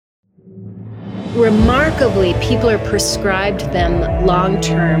Remarkably, people are prescribed them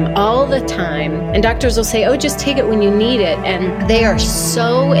long-term all the time. And doctors will say, oh, just take it when you need it. And they are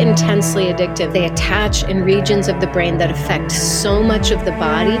so intensely addictive. They attach in regions of the brain that affect so much of the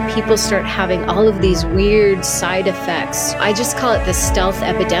body. People start having all of these weird side effects. I just call it the stealth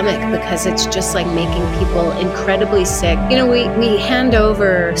epidemic because it's just like making people incredibly sick. You know, we hand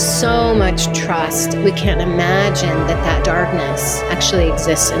over so much trust. We can't imagine that darkness actually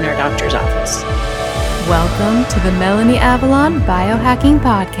exists in our doctor's office. Welcome to the Melanie Avalon Biohacking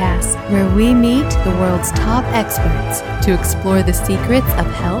Podcast, where we meet the world's top experts to explore the secrets of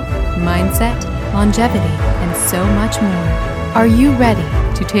health, mindset, longevity, and so much more. Are you ready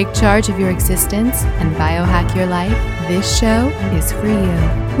to take charge of your existence and biohack your life? This show is for you.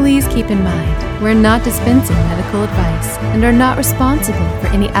 Please keep in mind, we're not dispensing medical advice and are not responsible for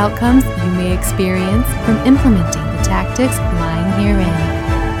any outcomes you may experience from implementing the tactics lying herein.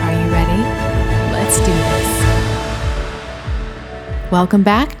 Are you ready? Let's do this. Welcome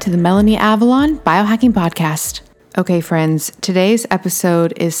back to the Melanie Avalon Biohacking Podcast. Okay, friends, today's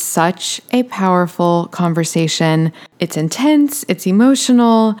episode is such a powerful conversation. It's intense, it's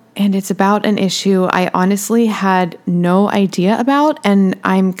emotional, and it's about an issue I honestly had no idea about, and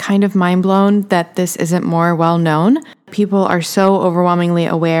I'm kind of mind blown that this isn't more well known. People are so overwhelmingly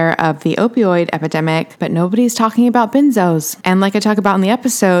aware of the opioid epidemic, but nobody's talking about benzos. And like I talk about in the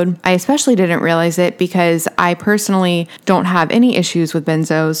episode, I especially didn't realize it because I personally don't have any issues with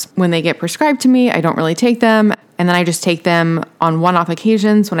benzos. When they get prescribed to me, I don't really take them. And then I just take them on one-off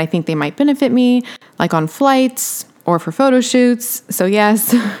occasions when I think they might benefit me, like on flights or for photo shoots. So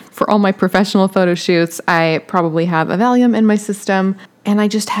yes, for all my professional photo shoots, I probably have a Valium in my system. And I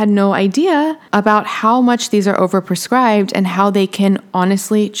just had no idea about how much these are overprescribed and how they can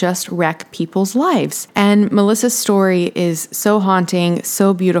honestly just wreck people's lives. And Melissa's story is so haunting,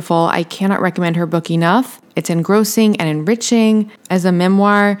 so beautiful. I cannot recommend her book enough. It's engrossing and enriching. As a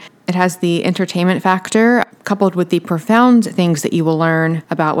memoir, it has the entertainment factor coupled with the profound things that you will learn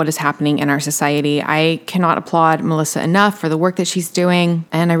about what is happening in our society. I cannot applaud Melissa enough for the work that she's doing,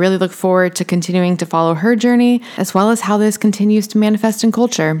 and I really look forward to continuing to follow her journey, as well as how this continues to manifest in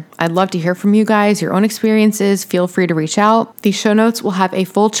culture. I'd love to hear from you guys, your own experiences. Feel free to reach out. The show notes will have a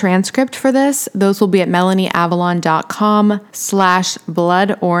full transcript for this. Those will be at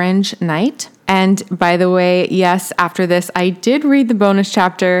melanieavalon.com/bloodorangenight. And by the way, yes, after this, I did read the bonus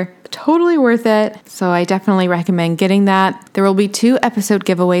chapter. Totally worth it. So I definitely recommend getting that. There will be 2 episode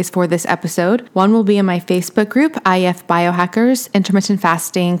giveaways for this episode. One will be in my Facebook group, IF Biohackers, Intermittent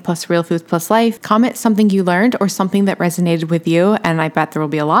Fasting plus Real Foods plus Life. Comment something you learned or something that resonated with you, and I bet there will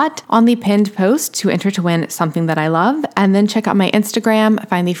be a lot, on the pinned post to enter to win something that I love. And then check out my Instagram,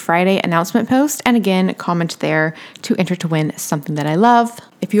 find the Friday announcement post, and again, comment there to enter to win something that I love.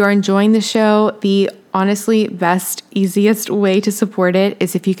 If you are enjoying the show, the honestly best, easiest way to support it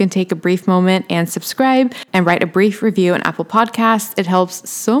is if you can take a brief moment and subscribe and write a brief review on Apple Podcasts. It helps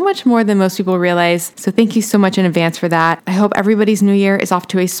so much more than most people realize. So thank you so much in advance for that. I hope everybody's new year is off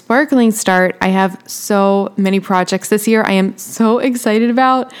to a sparkling start. I have so many projects this year I am so excited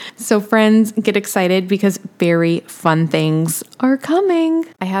about. So friends, get excited because very fun things are coming.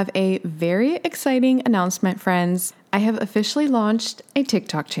 I have a very exciting announcement, friends. I have officially launched a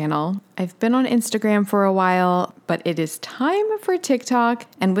TikTok channel. I've been on Instagram for a while, but it is time for TikTok.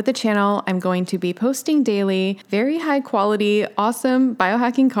 And with the channel, I'm going to be posting daily, very high quality, awesome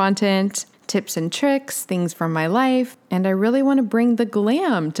biohacking content, tips and tricks, things from my life. And I really want to bring the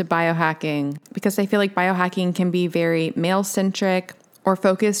glam to biohacking because I feel like biohacking can be very male-centric or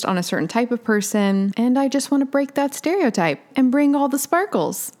focused on a certain type of person. And I just want to break that stereotype and bring all the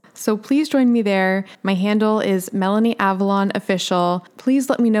sparkles. So please join me there. My handle is Melanie Avalon Official. Please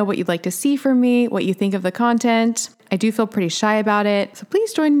let me know what you'd like to see from me, what you think of the content. I do feel pretty shy about it, so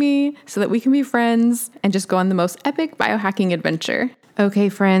please join me so that we can be friends and just go on the most epic biohacking adventure. Okay,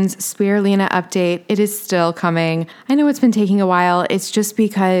 friends, Spirulina update. It is still coming. I know it's been taking a while. It's just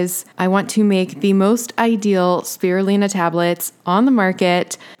because I want to make the most ideal Spirulina tablets on the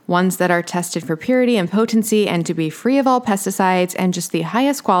market, ones that are tested for purity and potency and to be free of all pesticides and just the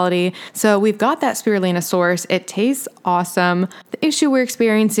highest quality. So we've got that Spirulina source. It tastes awesome. The issue we're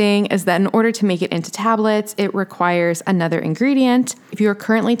experiencing is that in order to make it into tablets, it requires another ingredient. If you are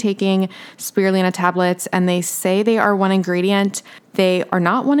currently taking Spirulina tablets and they say they are one ingredient, they are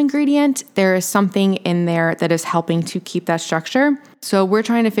not one ingredient. There is something in there that is helping to keep that structure. So we're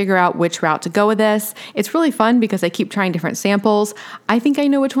trying to figure out which route to go with this. It's really fun because I keep trying different samples. I think I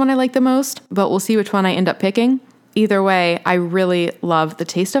know which one I like the most, but we'll see which one I end up picking. Either way, I really love the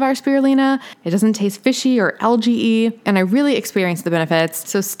taste of our spirulina. It doesn't taste fishy or algae-y, and I really experience the benefits.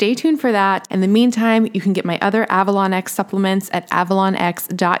 So stay tuned for that. In the meantime, you can get my other Avalon X supplements at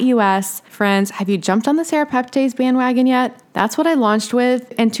avalonx.us. Friends, have you jumped on the serapeptase bandwagon yet? That's what I launched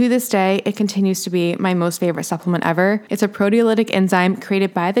with, and to this day, it continues to be my most favorite supplement ever. It's a proteolytic enzyme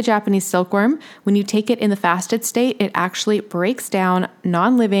created by the Japanese silkworm. When you take it in the fasted state, it actually breaks down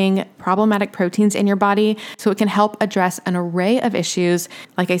non-living problematic proteins in your body, so it can help address an array of issues.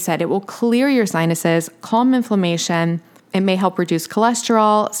 Like I said, it will clear your sinuses, calm inflammation. It may help reduce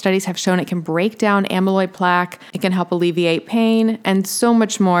cholesterol. Studies have shown it can break down amyloid plaque. It can help alleviate pain, and so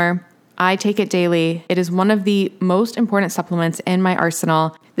much more. I take it daily. It is one of the most important supplements in my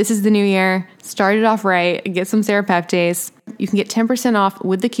arsenal. This is the new year. Start it off right. Get some serapeptase. You can get 10% off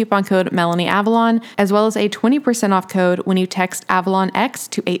with the coupon code MelanieAvalon, as well as a 20% off code when you text Avalon X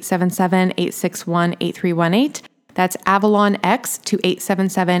to 877-861-8318. That's Avalon X to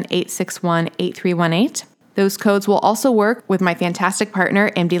 877-861-8318. Those codes will also work with my fantastic partner,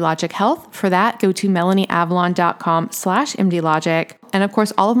 MD Logic Health. For that, go to melanieavalon.com/MDLogic. And of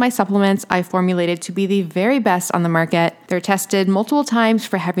course, all of my supplements I formulated to be the very best on the market. They're tested multiple times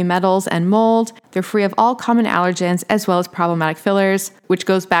for heavy metals and mold. They're free of all common allergens as well as problematic fillers, which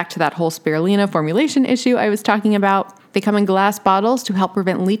goes back to that whole spirulina formulation issue I was talking about. They come in glass bottles to help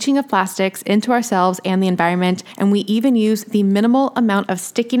prevent leaching of plastics into ourselves and the environment, and we even use the minimal amount of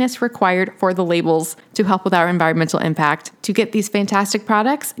stickiness required for the labels to help with our environmental impact. To get these fantastic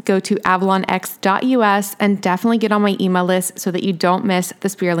products, go to avalonx.us and definitely get on my email list so that you don't miss the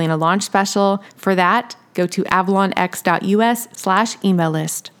spirulina launch special. For that, go to avalonx.us/email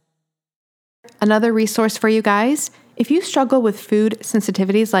list. Another resource for you guys. If you struggle with food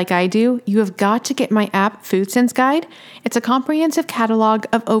sensitivities like I do, you have got to get my app Food Sense Guide. It's a comprehensive catalog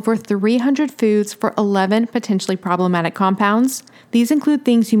of over 300 foods for 11 potentially problematic compounds. These include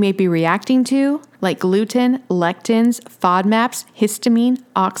things you may be reacting to, like gluten, lectins, FODMAPs, histamine,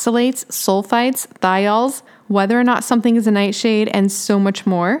 oxalates, sulfites, thiols, whether or not something is a nightshade, and so much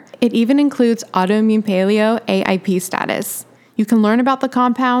more. It even includes autoimmune paleo AIP status. You can learn about the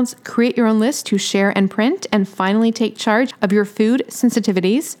compounds, create your own list to share and print, and finally take charge of your food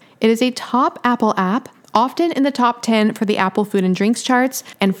sensitivities. It is a top Apple app, often in the top 10 for the Apple food and drinks charts.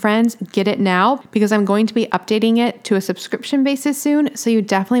 And friends, get it now because I'm going to be updating it to a subscription basis soon, so you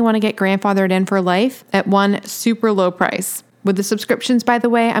definitely want to get grandfathered in for life at one super low price. With the subscriptions, by the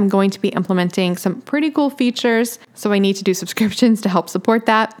way, I'm going to be implementing some pretty cool features, so I need to do subscriptions to help support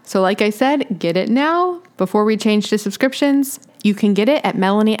that. So like I said, get it now before we change to subscriptions. You can get it at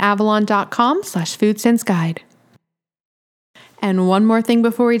melanieavalon.com/foodsenseguide. And one more thing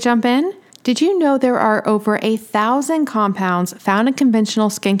before we jump in. Did you know there are over 1,000 compounds found in conventional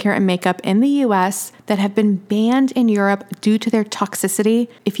skincare and makeup in the US that have been banned in Europe due to their toxicity?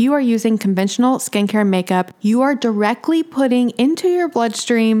 If you are using conventional skincare and makeup, you are directly putting into your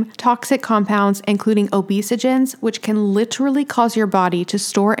bloodstream toxic compounds, including obesogens, which can literally cause your body to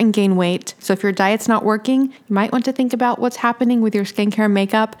store and gain weight. So if your diet's not working, you might want to think about what's happening with your skincare and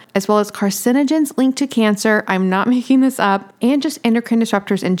makeup, as well as carcinogens linked to cancer. I'm not making this up, and just endocrine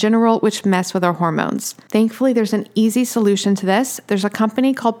disruptors in general, which mess with our hormones. Thankfully, there's an easy solution to this. There's a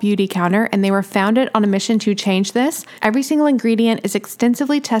company called Beauty Counter, and they were founded on a mission to change this. Every single ingredient is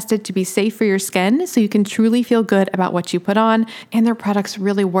extensively tested to be safe for your skin, so you can truly feel good about what you put on, and their products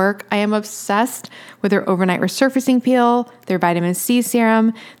really work. I am obsessed with their overnight resurfacing peel, their vitamin C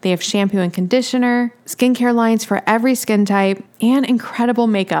serum. They have shampoo and conditioner, skincare lines for every skin type, and incredible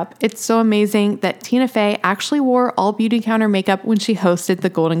makeup. It's so amazing that Tina Fey actually wore all Beauty Counter makeup when she hosted the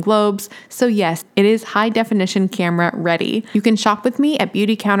Golden Globes. So yes, it is high definition camera ready. You can shop with me at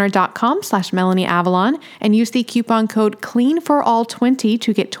beautycounter.com/MelanieAvalon and use the coupon code CLEANFORALL20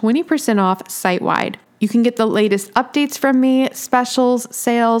 to get 20% off site-wide. You can get the latest updates from me, specials,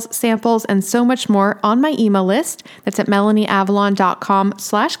 sales, samples, and so much more on my email list. That's at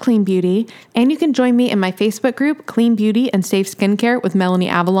melanieavalon.com/cleanbeauty. And you can join me in my Facebook group, Clean Beauty and Safe Skincare with Melanie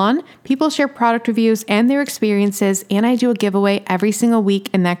Avalon. People share product reviews and their experiences, and I do a giveaway every single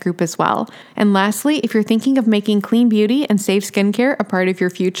week in that group as well. And lastly, if you're thinking of making clean beauty and safe skincare a part of your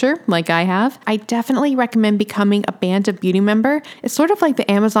future, like I have, I definitely recommend becoming a Band of Beauty member. It's sort of like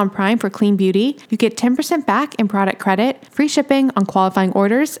the Amazon Prime for clean beauty. You get 10% back in product credit, free shipping on qualifying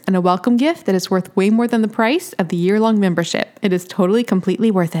orders, and a welcome gift that is worth way more than the price of the year-long membership. It is totally,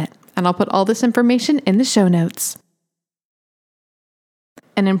 completely worth it. And I'll put all this information in the show notes.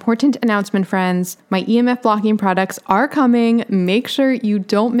 An important announcement, friends. My EMF blocking products are coming. Make sure you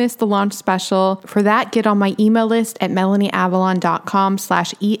don't miss the launch special. For that, get on my email list at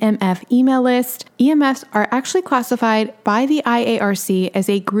melanieavalon.com/EMF email list. EMFs are actually classified by the IARC as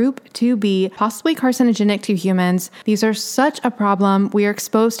a group 2B, possibly carcinogenic to humans. These are such a problem. We are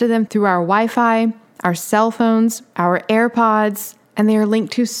exposed to them through our Wi-Fi, our cell phones, our AirPods, and they are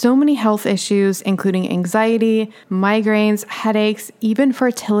linked to so many health issues, including anxiety, migraines, headaches, even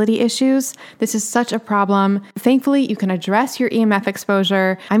fertility issues. This is such a problem. Thankfully, you can address your EMF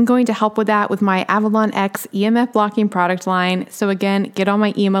exposure. I'm going to help with that with my Avalon X EMF blocking product line. So again, get on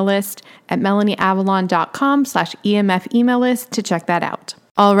my email list at melanieavalon.com/EMF email list to check that out.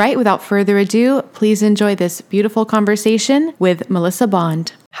 All right, without further ado, please enjoy this beautiful conversation with Melissa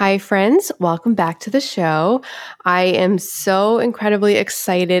Bond. Hi, friends. Welcome back to the show. I am so incredibly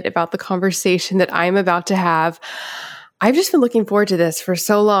excited about the conversation that I'm about to have. I've just been looking forward to this for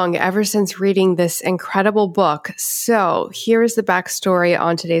so long, ever since reading this incredible book. So here is the backstory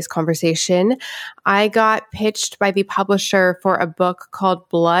on today's conversation. I got pitched by the publisher for a book called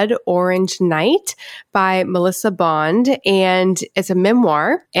Blood Orange Night by Melissa Bond, and it's a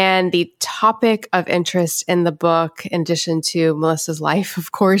memoir. And the topic of interest in the book, in addition to Melissa's life,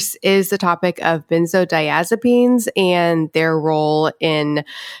 of course, is the topic of benzodiazepines and their role in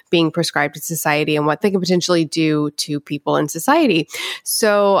being prescribed in society and what they can potentially do to people in society.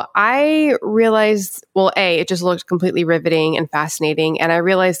 So I realized, well, it just looked completely riveting and fascinating. And I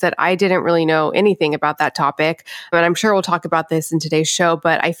realized that I didn't really know anything about that topic. And I'm sure we'll talk about this in today's show,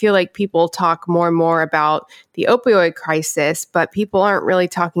 but I feel like people talk more and more about the opioid crisis, but people aren't really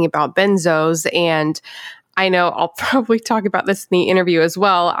talking about benzos. And I know I'll probably talk about this in the interview as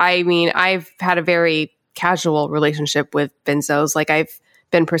well. I mean, I've had a very casual relationship with benzos. Like I've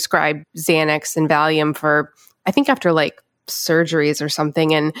been prescribed Xanax and Valium for, I think after like surgeries or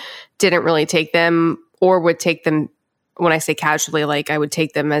something, and didn't really take them, or would take them when I say casually, like I would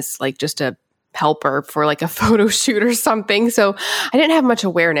take them as like just a helper for like a photo shoot or something. So I didn't have much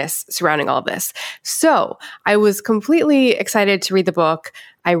awareness surrounding all of this. So I was completely excited to read the book.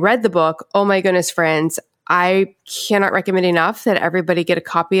 I read the book. Oh my goodness, friends. I cannot recommend enough that everybody get a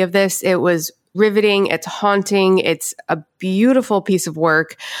copy of this. It was riveting. It's haunting. It's a beautiful piece of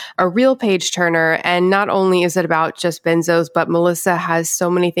work, a real page turner. And not only is it about just benzos, but Melissa has so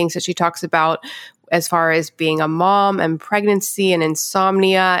many things that she talks about as far as being a mom and pregnancy and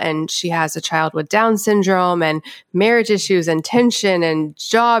insomnia. And she has a child with Down syndrome and marriage issues and tension and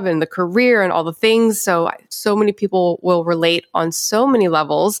job and the career and all the things. So many people will relate on so many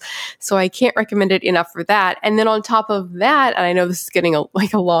levels. So I can't recommend it enough for that. And then on top of that, and I know this is getting a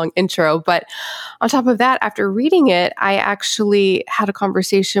long intro, but on top of that, after reading it, I actually had a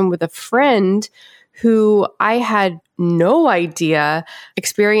conversation with a friend who I had no idea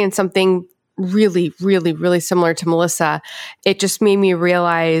experienced something really, really, really similar to Melissa. It just made me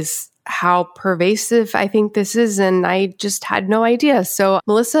realize how pervasive I think this is, and I just had no idea. So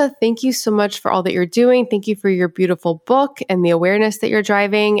Melissa, thank you so much for all that you're doing. Thank you for your beautiful book and the awareness that you're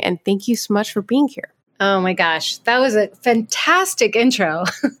driving, and thank you so much for being here. Oh my gosh, that was a fantastic intro.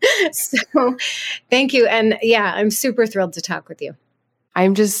 So thank you. And yeah, I'm super thrilled to talk with you.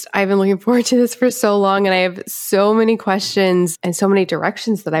 I've been looking forward to this for so long, and I have so many questions and so many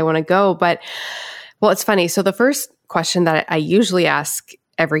directions that I want to go. But, well, it's funny. So the first question that I usually ask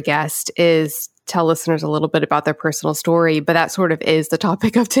every guest is tell listeners a little bit about their personal story, but that sort of is the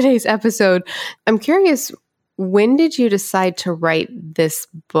topic of today's episode. I'm curious, when did you decide to write this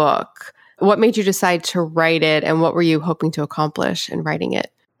book? What made you decide to write it, and what were you hoping to accomplish in writing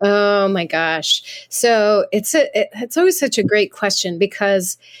it? Oh my gosh. So it's always such a great question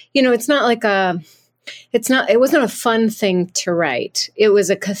because, it wasn't a fun thing to write. It was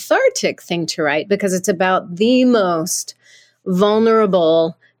a cathartic thing to write because it's about the most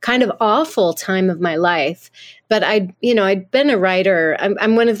vulnerable, kind of awful time of my life. But I'd been a writer.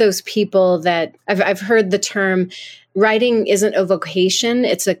 I'm one of those people that I've heard the term writing isn't a vocation,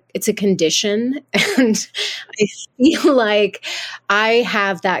 it's a condition. And I feel like I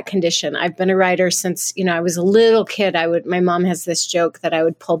have that condition. I've been a writer since, I was a little kid. My mom has this joke that I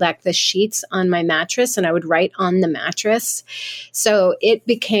would pull back the sheets on my mattress and I would write on the mattress. So it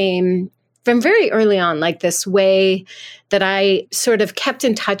became from very early on, like this way that I sort of kept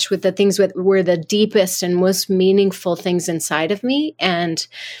in touch with the things that were the deepest and most meaningful things inside of me. And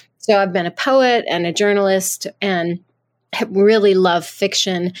so I've been a poet and a journalist and really love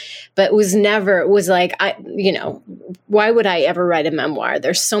fiction, but was like, why would I ever write a memoir?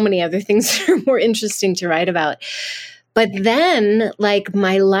 There's so many other things that are more interesting to write about. But then like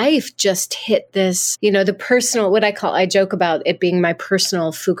my life just hit this, the personal, I joke about it being my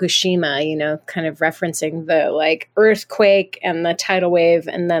personal Fukushima, kind of referencing the like earthquake and the tidal wave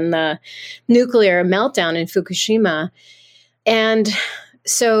and then the nuclear meltdown in Fukushima. And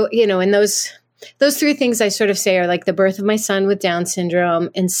so, and those three things I sort of say are like the birth of my son with Down syndrome,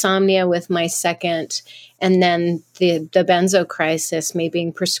 insomnia with my second, and then the benzo crisis, me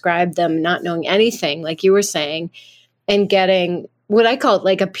being prescribed them, not knowing anything, like you were saying, and getting what I called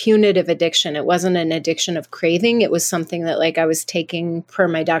like a punitive addiction. It wasn't an addiction of craving. It was something that like I was taking per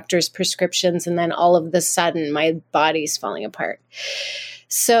my doctor's prescriptions. And then all of a sudden my body's falling apart.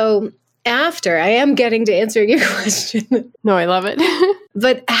 So after, I am getting to answer your question. No, I love it.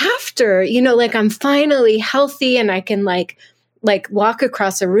 But after, like I'm finally healthy and I can like walk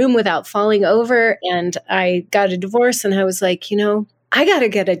across a room without falling over. And I got a divorce and I was like, I got to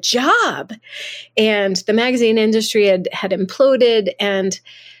get a job. And the magazine industry had imploded. And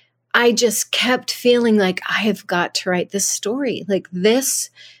I just kept feeling like I have got to write this story. Like this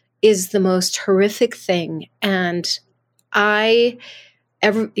is the most horrific thing. And all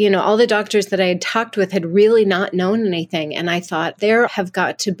the doctors that I had talked with had really not known anything. And I thought there have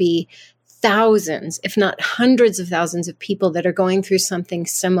got to be thousands, if not hundreds of thousands of people that are going through something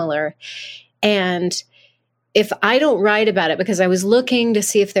similar. And if I don't write about it, because I was looking to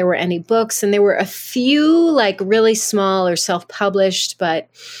see if there were any books, and there were a few like really small or self-published, but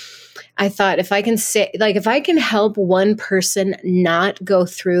I thought if I can help one person not go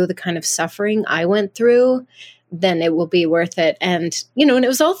through the kind of suffering I went through, then it will be worth it. And, and it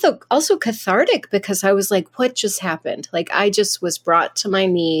was also cathartic because I was like, what just happened? Like I just was brought to my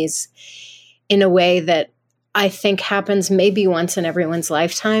knees in a way that I think happens maybe once in everyone's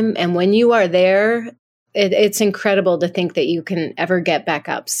lifetime. And when you are there, it's incredible to think that you can ever get back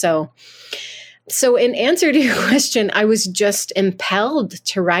up. So in answer to your question, I was just impelled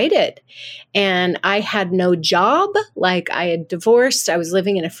to write it. And I had no job. Like I had divorced. I was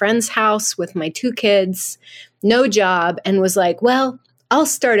living in a friend's house with my 2 kids, no job, and was like, well, I'll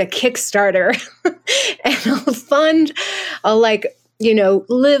start a Kickstarter and I'll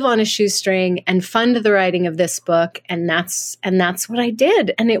live on a shoestring and fund the writing of this book. And that's what I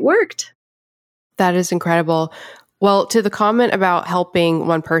did. And it worked. That is incredible. Well, to the comment about helping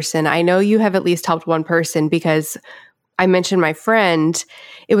one person, I know you have at least helped one person because I mentioned my friend.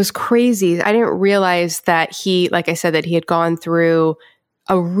 It was crazy. I didn't realize that like I said, that he had gone through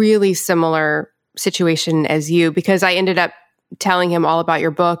a really similar situation as you, because I ended up telling him all about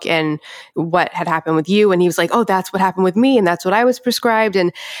your book and what had happened with you. And he was like, oh, that's what happened with me. And that's what I was prescribed.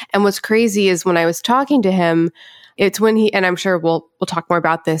 And what's crazy is when I was talking to him, it's when and I'm sure we'll talk more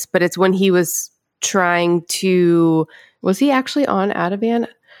about this, but it's when he was trying to, was he actually on Ativan?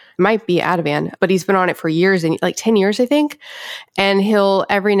 Might be Ativan, but he's been on it for years, and like 10 years, I think. And he'll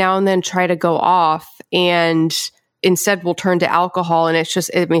every now and then try to go off and instead will turn to alcohol. And it's just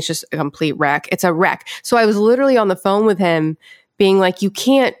a complete wreck. It's a wreck. So I was literally on the phone with him being like, you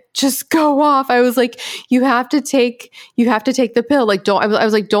can't just go off. I was like, you have to take the pill. Like, I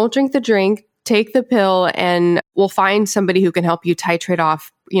was like, don't drink the drink, take the pill, and we'll find somebody who can help you titrate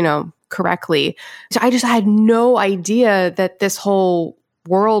off, correctly. So I had no idea that this whole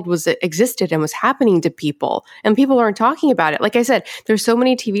world existed and was happening to people, and people aren't talking about it. Like I said, there's so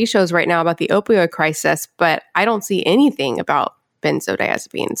many TV shows right now about the opioid crisis, but I don't see anything about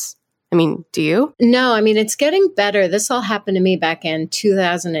benzodiazepines. I mean, do you? No, I mean, it's getting better. This all happened to me back in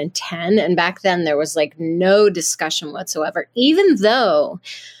 2010. And back then there was like no discussion whatsoever, even though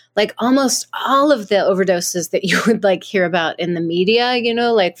like almost all of the overdoses that you would like hear about in the media,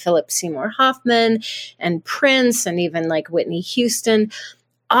 like Philip Seymour Hoffman and Prince and even like Whitney Houston,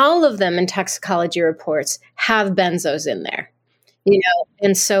 all of them in toxicology reports have benzos in there,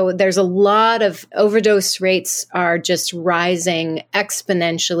 and so there's a lot of overdose rates are just rising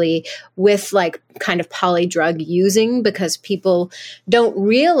exponentially with like kind of polydrug using, because people don't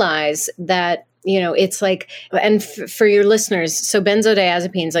realize that it's like, and for your listeners, so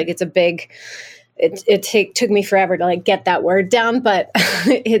benzodiazepines, like it's a big, it took me forever to like get that word down, but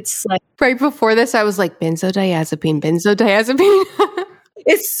it's like. Right before this, I was like, benzodiazepine.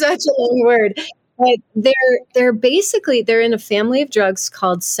 It's such a long word. But they're in a family of drugs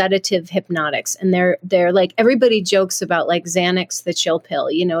called sedative hypnotics. And they're like, everybody jokes about like Xanax, the chill pill,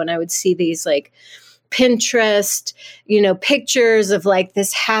 and I would see these like Pinterest, pictures of like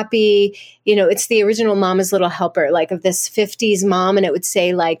this happy, it's the original Mama's Little Helper, like of this 50s mom. And it would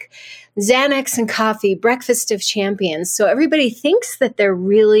say like Xanax and coffee, breakfast of champions. So everybody thinks that they're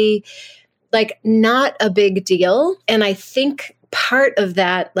really like not a big deal. And I think part of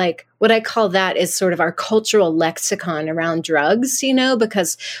that, like what I call that is sort of our cultural lexicon around drugs,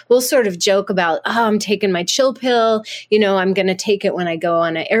 because we'll sort of joke about, oh, I'm taking my chill pill, I'm going to take it when I go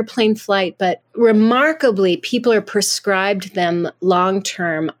on an airplane flight. But remarkably, people are prescribed them long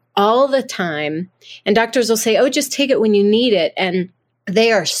term all the time. And doctors will say, oh, just take it when you need it. And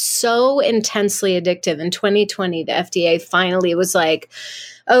they are so intensely addictive. In 2020, the FDA finally was like,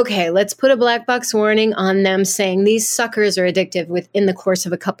 okay, let's put a black box warning on them saying these suckers are addictive within the course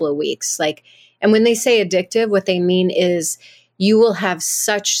of a couple of weeks. And when they say addictive, what they mean is you will have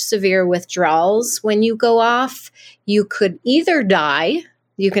such severe withdrawals when you go off. You could either die,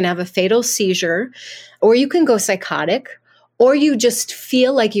 you can have a fatal seizure, or you can go psychotic, or you just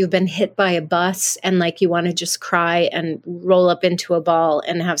feel like you've been hit by a bus and like you want to just cry and roll up into a ball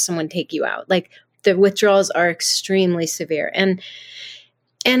and have someone take you out. Like the withdrawals are extremely severe. And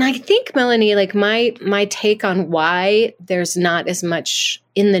I think, Melanie, like my take on why there's not as much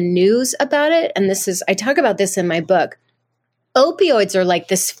in the news about it, and I talk about this in my book, opioids are like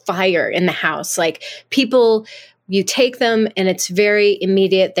this fire in the house. Like people, you take them and it's very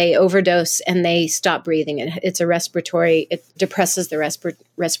immediate. They overdose and they stop breathing. And it's it depresses the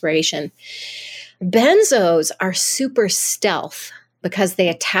respiration. Benzos are super stealth because they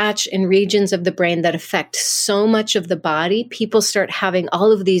attach in regions of the brain that affect so much of the body. People start having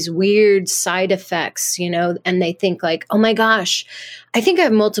all of these weird side effects, and they think like, oh my gosh, I think I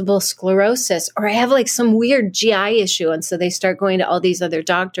have multiple sclerosis, or I have like some weird GI issue. And so they start going to all these other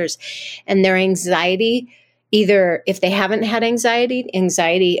doctors, and their anxiety, either if they haven't had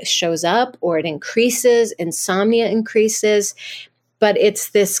anxiety shows up, or it increases, insomnia increases. But it's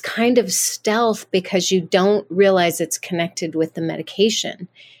this kind of stealth because you don't realize it's connected with the medication.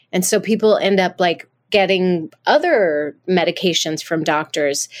 And so people end up like getting other medications from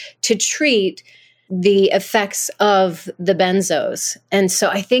doctors to treat the effects of the benzos. And so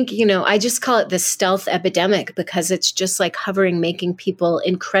I think, I just call it the stealth epidemic because it's just like hovering, making people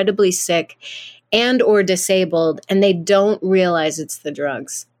incredibly sick and or disabled, and they don't realize it's the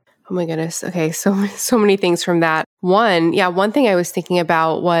drugs. Oh my goodness. Okay. So many things from that. One thing I was thinking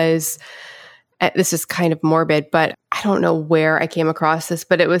about was, this is kind of morbid, but I don't know where I came across this,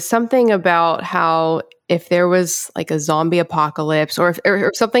 but it was something about how if there was like a zombie apocalypse or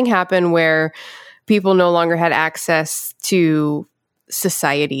if something happened where people no longer had access to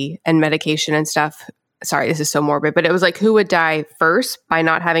society and medication and stuff. Sorry, this is so morbid, but it was like who would die first by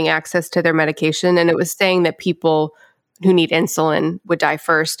not having access to their medication. And it was saying that people who need insulin would die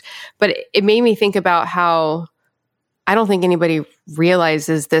first. But it made me think about how I don't think anybody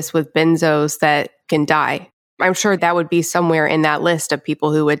realizes this with benzos that can die. I'm sure that would be somewhere in that list of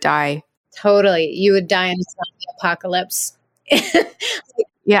people who would die. Totally. You would die in the apocalypse.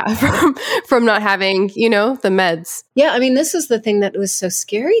 Yeah, from not having, the meds. Yeah, I mean, this is the thing that was so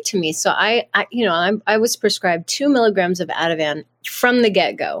scary to me. So I was prescribed 2 milligrams of Ativan from the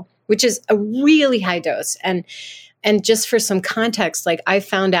get-go, which is a really high dose. And just for some context, like I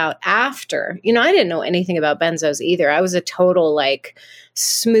found out after, I didn't know anything about benzos either. I was a total like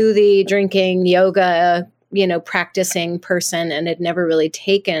smoothie drinking, yoga, practicing person, and had never really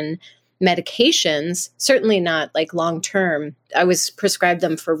taken medications, certainly not like long term. I was prescribed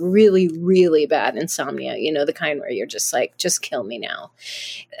them for really, really bad insomnia, the kind where you're just like, just kill me now.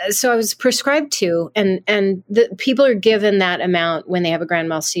 So I was prescribed 2, and the people are given that amount when they have a grand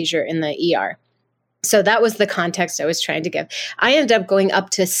mal seizure in the ER. So that was the context I was trying to give. I ended up going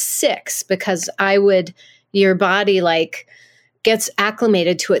up to 6 because your body like gets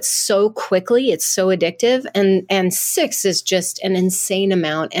acclimated to it so quickly. It's so addictive. And 6 is just an insane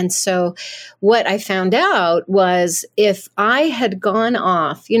amount. And so what I found out was if I had gone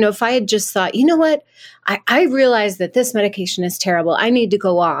off, if I had just thought, you know what, I realized that this medication is terrible. I need to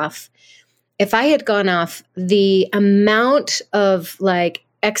go off. If I had gone off, the amount of like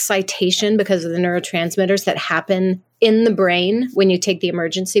excitation because of the neurotransmitters that happen in the brain when you take the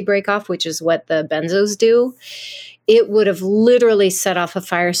emergency brake off, which is what the benzos do, it would have literally set off a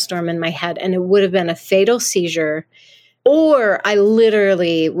firestorm in my head, and it would have been a fatal seizure, or I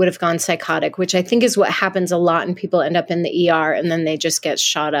literally would have gone psychotic, which I think is what happens a lot, and people end up in the ER and then they just get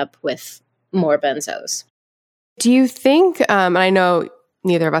shot up with more benzos. Do you think, and I know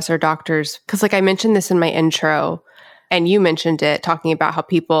neither of us are doctors, because like I mentioned this in my intro, and you mentioned it, talking about how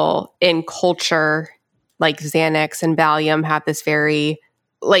people in culture, like Xanax and Valium, have this very,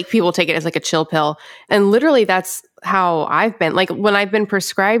 like people take it as like a chill pill. And literally that's how I've been. Like when I've been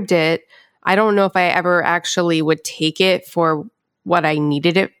prescribed it, I don't know if I ever actually would take it for what I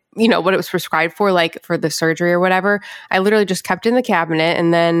needed it, what it was prescribed for, like for the surgery or whatever. I literally just kept it in the cabinet.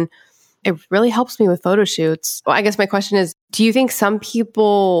 And then It really helps me with photo shoots. Well, I guess my question is, do you think some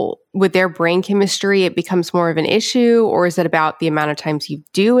people with their brain chemistry, it becomes more of an issue, or is it about the amount of times you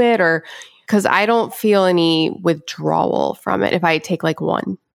do it? Or because I don't feel any withdrawal from it if I take like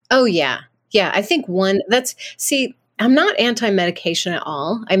one. Oh, yeah. Yeah. I think I'm not anti-medication at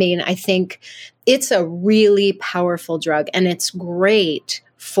all. I mean, I think it's a really powerful drug, and it's great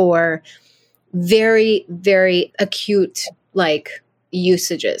for very, very acute, like,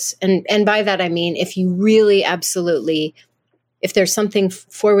 usages. And by that, I mean, if you really absolutely, if there's something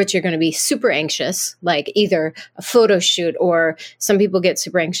for which you're going to be super anxious, like either a photo shoot, or some people get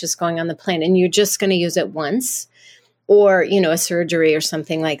super anxious going on the plane and you're just going to use it once, or, a surgery or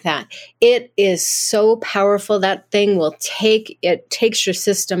something like that. It is so powerful. That thing takes your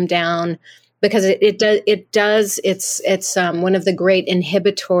system down, because it's one of the great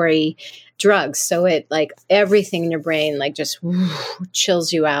inhibitory drugs. So it, like, everything in your brain, like, just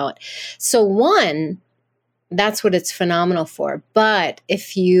chills you out. So that's what it's phenomenal for. But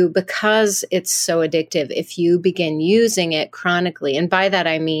because it's so addictive, if you begin using it chronically, and by that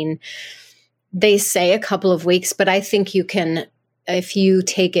I mean, they say a couple of weeks, but I think you can, if you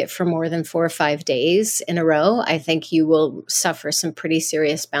take it for more than 4 or 5 days in a row, I think you will suffer some pretty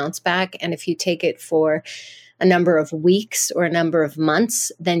serious bounce back. And if you take it for a number of weeks or a number of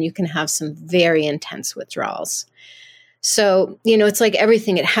months, then you can have some very intense withdrawals. So, it's like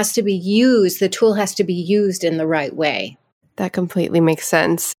everything. It has to be used. The tool has to be used in the right way. That completely makes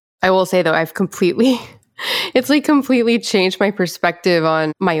sense. I will say, though, it's like completely changed my perspective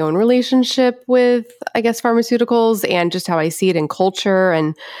on my own relationship with, I guess, pharmaceuticals, and just how I see it in culture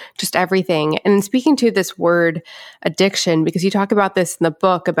and just everything. And speaking to this word addiction, because you talk about this in the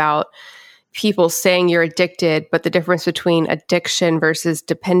book about people saying you're addicted, but the difference between addiction versus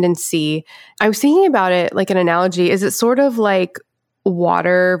dependency. I was thinking about it like an analogy. Is it sort of like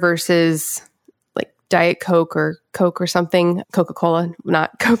water versus like Diet Coke or something, Coca-Cola,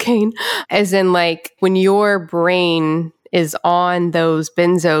 not cocaine, as in, like, when your brain is on those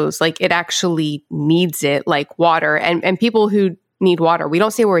benzos, like, it actually needs it like water. And people who need water, we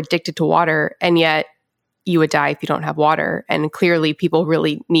don't say we're addicted to water, and yet you would die if you don't have water. And clearly people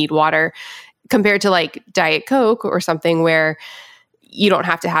really need water, compared to like Diet Coke or something where you don't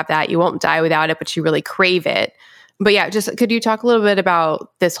have to have that. You won't die without it, but you really crave it. But yeah, just could you talk a little bit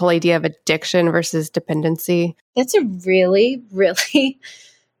about this whole idea of addiction versus dependency? That's a really, really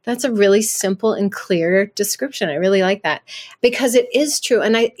That's a really simple and clear description. I really like that, because it is true.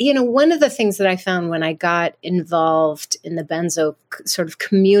 And one of the things that I found when I got involved in the benzo sort of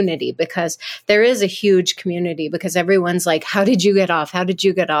community, because there is a huge community, because everyone's like, how did you get off? How did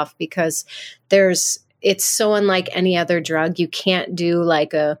you get off? Because it's so unlike any other drug. You can't do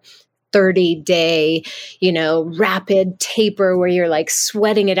like a 30-day, rapid taper where you're like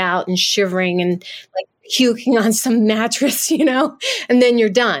sweating it out and shivering and like puking on some mattress, and then you're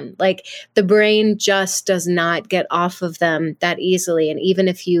done. Like, the brain just does not get off of them that easily. And even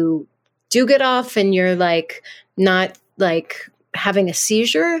if you do get off and you're like not like having a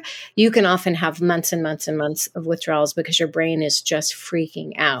seizure, you can often have months and months and months of withdrawals because your brain is just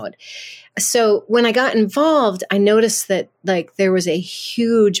freaking out. So when I got involved, I noticed that like there was a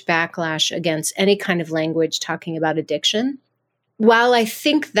huge backlash against any kind of language talking about addiction. While I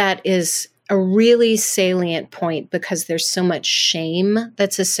think that is a really salient point, because there's so much shame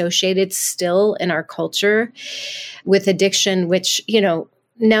that's associated still in our culture with addiction, which,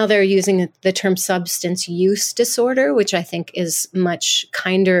 now they're using the term substance use disorder, which I think is much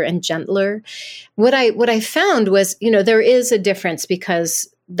kinder and gentler. What I found was, there is a difference,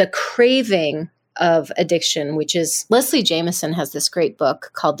 because the craving of addiction, which is, Leslie Jamison has this great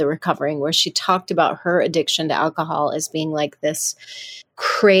book called The Recovering, where she talked about her addiction to alcohol as being like this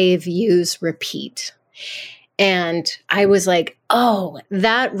crave, use, repeat. And I was like, oh,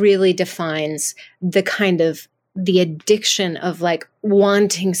 that really defines the addiction of like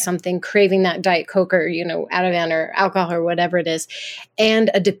wanting something, craving that Diet Coke or, Ativan or alcohol or whatever it is.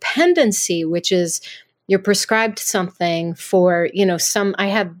 And a dependency, which is you're prescribed something for, I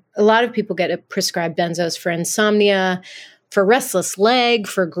have a lot of people get prescribed benzos for insomnia, for restless leg,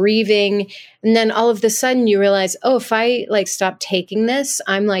 for grieving. And then all of a sudden you realize, oh, if I like stop taking this,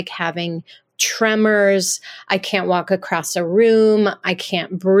 I'm like having tremors. I can't walk across a room. I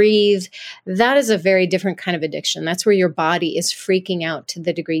can't breathe. That is a very different kind of addiction. That's where your body is freaking out to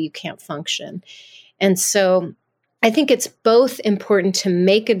the degree you can't function. And so I think it's both important to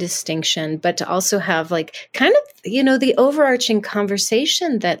make a distinction, but to also have like kind of, the overarching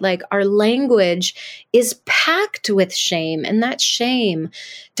conversation that like our language is packed with shame, and that shame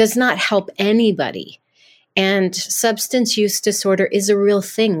does not help anybody. And substance use disorder is a real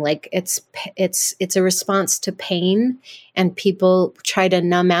thing. Like it's a response to pain, and people try to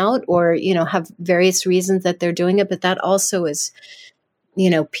numb out or, have various reasons that they're doing it. But that also is,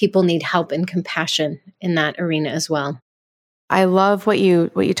 people need help and compassion in that arena as well. I love what you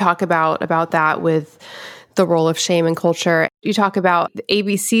talk about that with the role of shame in culture. You talk about the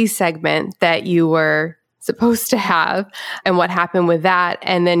ABC segment that you were supposed to have and what happened with that.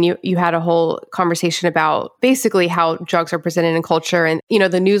 And then you had a whole conversation about basically how drugs are presented in culture. And,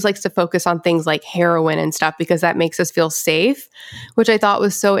 the news likes to focus on things like heroin and stuff because that makes us feel safe, which I thought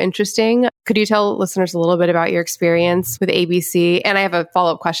was so interesting. Could you tell listeners a little bit about your experience with ABC? And I have a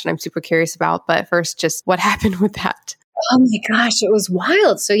follow-up question I'm super curious about, but first, just what happened with that? Oh my gosh, it was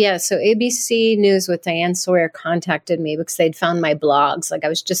wild. So ABC News with Diane Sawyer contacted me because they'd found my blogs. Like I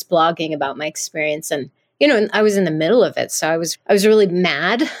was just blogging about my experience, and and I was in the middle of it. So I was really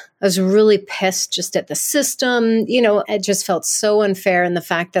mad. I was really pissed just at the system. It just felt so unfair. And the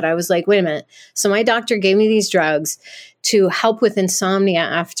fact that I was like, wait a minute. So my doctor gave me these drugs to help with insomnia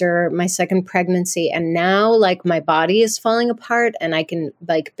after my second pregnancy. And now like my body is falling apart and I can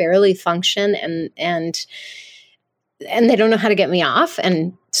like barely function and they don't know how to get me off.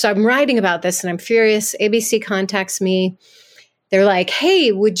 And so I'm writing about this and I'm furious. ABC contacts me. They're like,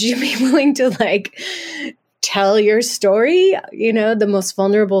 hey, would you be willing to like tell your story, the most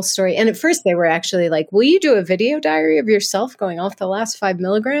vulnerable story? And at first they were actually like, will you do a video diary of yourself going off the last 5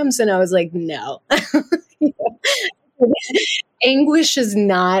 milligrams? And I was like, no. Anguish is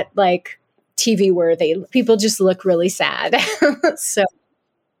not like TV worthy. People just look really sad. So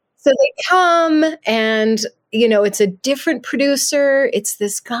they come and, it's a different producer. It's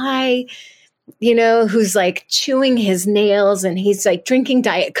this guy who's like chewing his nails and he's like drinking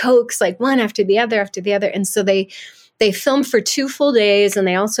Diet Cokes, like one after the other. And so they film for 2 full days. And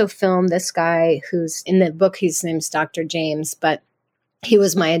they also film this guy who's in the book, his name's Dr. James, but he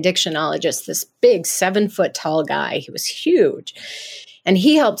was my addictionologist, this big 7-foot tall guy. He was huge and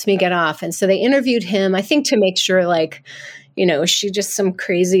he helped me get off. And so they interviewed him, I think to make sure like, is she just some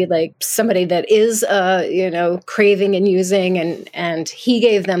crazy, like somebody that is, craving and using, and he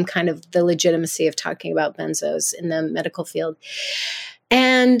gave them kind of the legitimacy of talking about benzos in the medical field.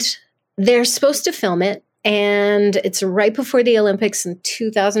 And they're supposed to film it. And it's right before the Olympics in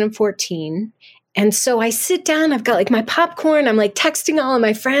 2014. And so I sit down, I've got like my popcorn, I'm like texting all of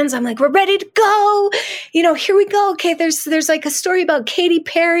my friends. I'm like, we're ready to go. Here we go. Okay. There's like a story about Katy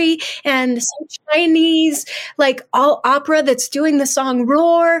Perry and some Chinese, like all opera that's doing the song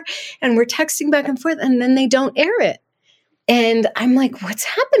Roar. And we're texting back and forth and then they don't air it. And I'm like, what's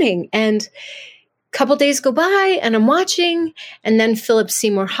happening? And a couple days go by and I'm watching, and then Philip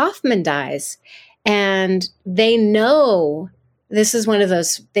Seymour Hoffman dies. And they know, this is one of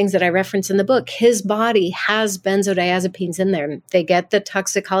those things that I reference in the book. His body has benzodiazepines in there. They get the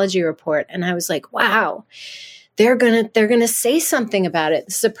toxicology report. And I was like, wow, they're going to say something about it.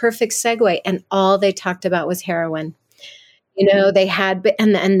 This is a perfect segue. And all they talked about was heroin. They had,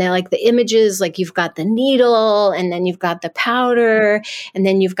 and they're like the images, like you've got the needle and then you've got the powder and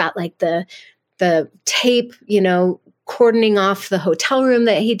then you've got like the tape, cordoning off the hotel room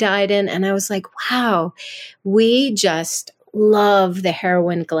that he died in. And I was like, wow, we just love the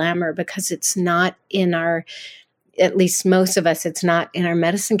heroin glamour because it's not in our, at least most of us, it's not in our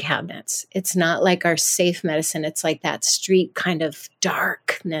medicine cabinets. It's not like our safe medicine. It's like that street kind of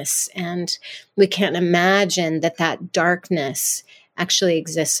darkness. And we can't imagine that darkness actually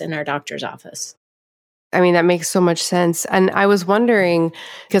exists in our doctor's office. I mean, that makes so much sense. And I was wondering,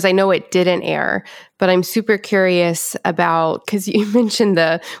 because I know it didn't air, but I'm super curious about, because you mentioned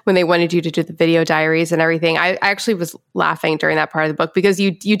when they wanted you to do the video diaries and everything. I actually was laughing during that part of the book because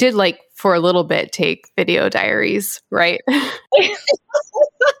you did like for a little bit take video diaries, right?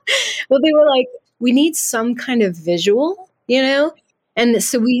 Well, they were like, we need some kind of visual, And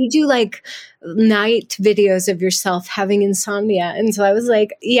so we do like night videos of yourself having insomnia. And so I was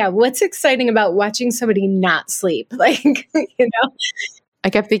like, yeah, what's exciting about watching somebody not sleep? Like,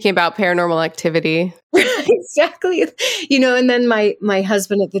 I kept thinking about Paranormal Activity. Exactly. And then my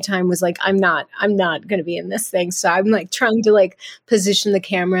husband at the time was like, I'm not going to be in this thing. So I'm like trying to like position the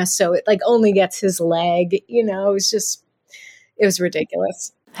camera so it like only gets his leg, it was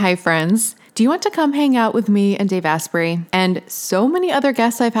ridiculous. Hi, friends. Do you want to come hang out with me and Dave Asprey and so many other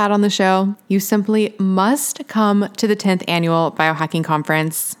guests I've had on the show? You simply must come to the 10th Annual Biohacking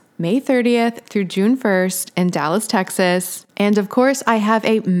Conference, May 30th through June 1st in Dallas, Texas. And of course, I have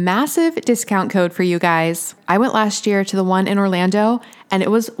a massive discount code for you guys. I went last year to the one in Orlando, and it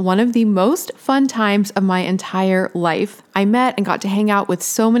was one of the most fun times of my entire life. I met and got to hang out with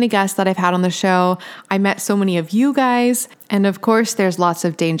so many guests that I've had on the show. I met so many of you guys. And of course, there's lots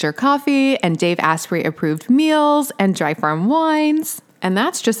of Danger coffee and Dave Asprey approved meals and Dry Farm wines. And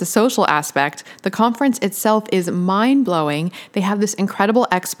that's just the social aspect. The conference itself is mind-blowing. They have this incredible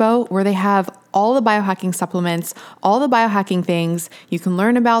expo where they have all the biohacking supplements, all the biohacking things. You can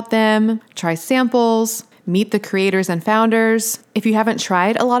learn about them, try samples, meet the creators and founders. If you haven't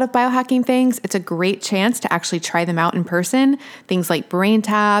tried a lot of biohacking things, it's a great chance to actually try them out in person. Things like brain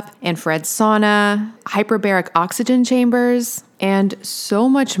tap, infrared sauna, hyperbaric oxygen chambers, and so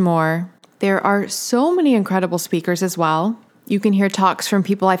much more. There are so many incredible speakers as well. You can hear talks from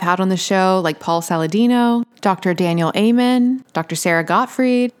people I've had on the show like Paul Saladino, Dr. Daniel Amen, Dr. Sarah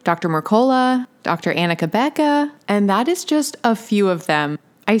Gottfried, Dr. Mercola, Dr. Annika Becca, and that is just a few of them.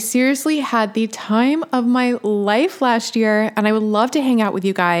 I seriously had the time of my life last year, and I would love to hang out with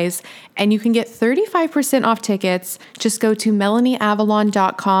you guys. And you can get 35% off tickets. Just go to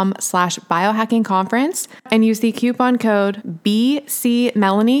melanieavalon.com/biohackingconference and use the coupon code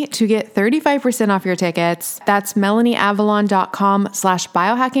BCMelanie to get 35% off your tickets. That's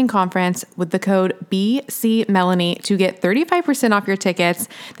melanieavalon.com/biohackingconference with the code BCMelanie to get 35% off your tickets.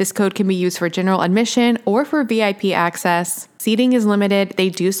 This code can be used for general admission or for VIP access. Seating is limited. They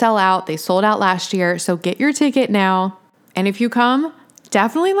do sell out. They sold out last year, so get your ticket now. And if you come,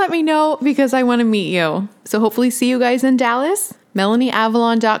 definitely let me know because I want to meet you. So hopefully see you guys in Dallas.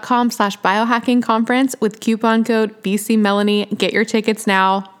 melanieavalon.com/biohackingconference with coupon code BCMelanie. Get your tickets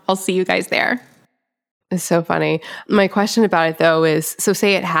now. I'll see you guys there. It's so funny. My question about it though is, so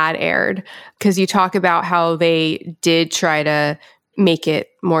say it had aired, because you talk about how they did try to make it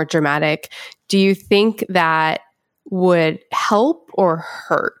more dramatic. Do you think that would help or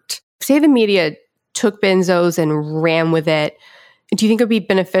hurt? Say the media took benzos and ran with it. Do you think it would be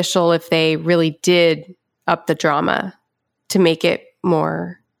beneficial if they really did up the drama to make it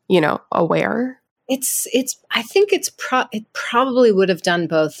more, aware? I think it probably would have done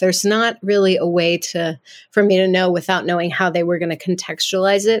both. There's not really a way for me to know without knowing how they were going to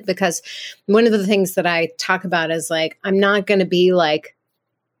contextualize it, because one of the things that I talk about is like, I'm not going to be like,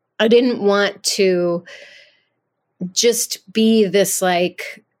 I didn't want to just be this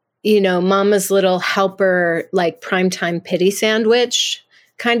like, mama's little helper, like primetime pity sandwich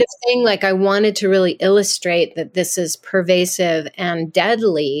kind of thing. Like I wanted to really illustrate that this is pervasive and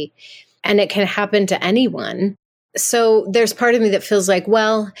deadly and it can happen to anyone. So there's part of me that feels like,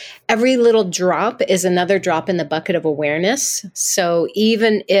 well, every little drop is another drop in the bucket of awareness. So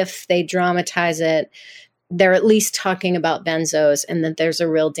even if they dramatize it, they're at least talking about benzos and that there's a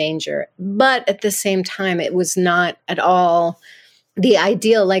real danger. But at the same time, it was not at all the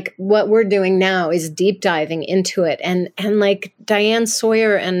ideal. Like what we're doing now is deep diving into it. And like Diane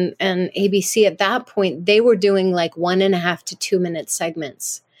Sawyer and ABC at that point, they were doing like 1.5 to 2 minute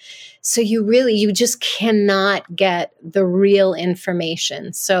segments. So you just cannot get the real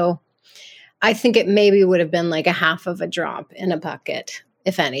information. So I think it maybe would have been like a half of a drop in a bucket,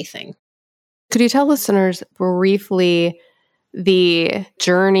 if anything. Could you tell listeners briefly the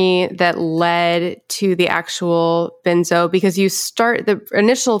journey that led to the actual benzo? Because the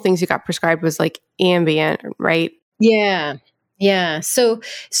initial things you got prescribed was like Ambien, right? Yeah. Yeah. So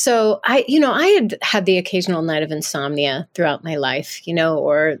I had the occasional night of insomnia throughout my life,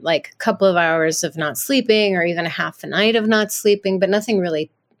 or like a couple of hours of not sleeping or even a half a night of not sleeping, but nothing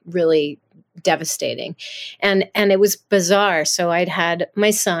really, really devastating. And it was bizarre. So I'd had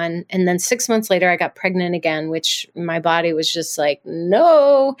my son, and then 6 months later I got pregnant again, which my body was just like,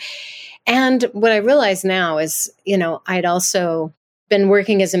 no. And what I realize now is, I'd also been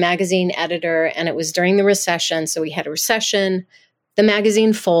working as a magazine editor, and it was during the recession. So we had a recession, the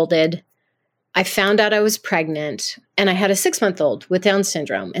magazine folded. I found out I was pregnant, and I had a 6-month-old with Down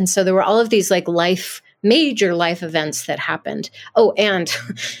syndrome. And so there were all of these like major life events that happened. Oh, and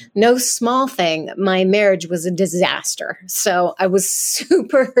no small thing, my marriage was a disaster. So I was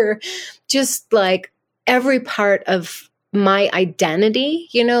super, just like every part of my identity,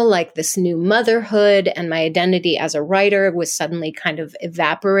 like this new motherhood and my identity as a writer was suddenly kind of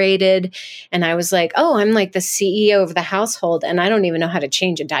evaporated. And I was like, oh, I'm like the CEO of the household and I don't even know how to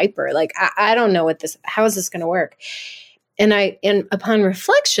change a diaper. Like, I don't know how is this going to work? And upon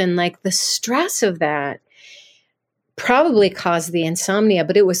reflection, like the stress of that probably caused the insomnia,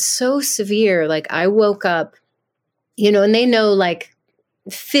 but it was so severe. Like I woke up, and they know like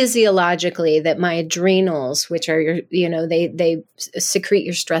physiologically that my adrenals, which are they secrete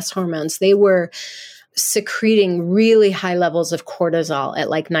your stress hormones, they were secreting really high levels of cortisol at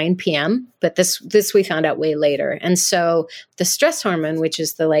like 9 p.m. But this we found out way later. And so the stress hormone, which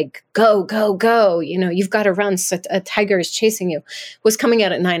is the like, go, go, go, you've got to run. So a tiger is chasing you, was coming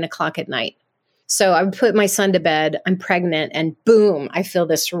out at 9 o'clock at night. So I would put my son to bed, I'm pregnant, and boom, I feel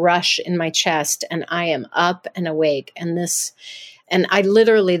this rush in my chest and I am up and awake. And I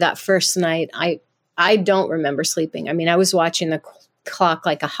literally, that first night, I don't remember sleeping. I mean, I was watching the clock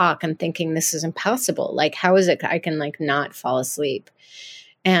like a hawk and thinking, this is impossible. Like, how is it I can like not fall asleep?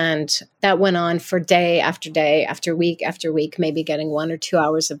 And that went on for day after week after week, maybe getting 1 or 2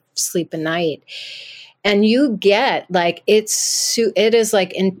 hours of sleep a night. And you get like, it is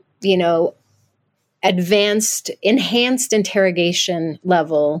like, enhanced interrogation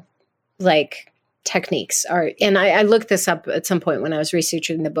level, like techniques are. And I looked this up at some point when I was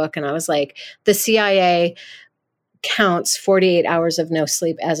researching the book, and I was like, the CIA counts 48 hours of no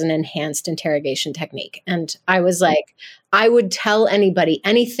sleep as an enhanced interrogation technique. And I was like, I would tell anybody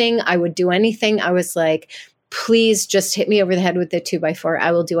anything. I would do anything. I was like, please just hit me over the head with the 2x4.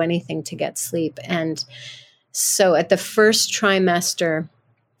 I will do anything to get sleep. And so at the first trimester,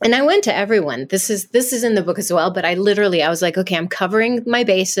 and I went to everyone. This is in the book as well, but I was like, okay, I'm covering my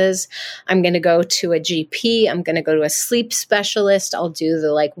bases. I'm going to go to a GP. I'm going to go to a sleep specialist. I'll do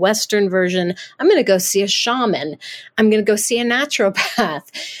the like Western version. I'm going to go see a shaman. I'm going to go see a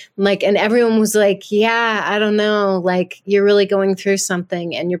naturopath. Like, and everyone was like, yeah, I don't know. Like, you're really going through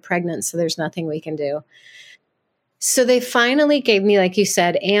something and you're pregnant, so there's nothing we can do. So they finally gave me, like you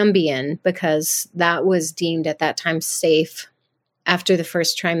said, Ambien, because that was deemed at that time safe after the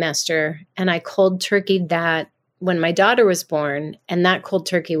first trimester. And I cold turkeyed that when my daughter was born, and that cold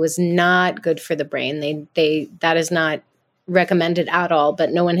turkey was not good for the brain. That is not recommended at all,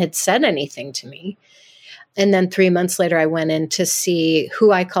 but no one had said anything to me. And then 3 months later, I went in to see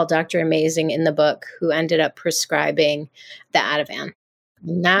who I call Dr. Amazing in the book, who ended up prescribing the Ativan.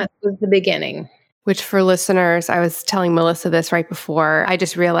 And that was the beginning. Which, for listeners, I was telling Melissa this right before. I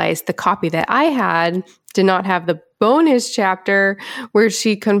just realized the copy that I had did not have the bonus chapter where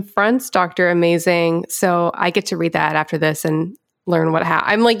she confronts Dr. Amazing. So I get to read that after this and learn what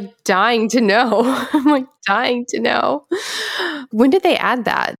happened. I'm like dying to know. When did they add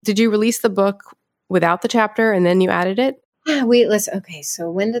that? Did you release the book without the chapter and then you added it? Yeah, okay. So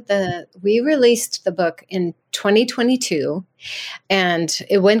we released the book in 2022 and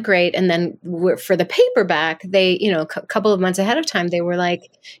it went great. And then for the paperback, they, a couple of months ahead of time, they were like,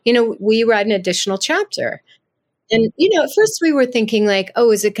 we write an additional chapter. And, at first we were thinking like,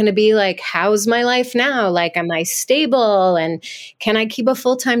 oh, is it going to be like, how's my life now? Like, am I stable? And can I keep a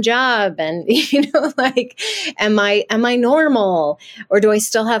full-time job? And, like, am I normal? Or do I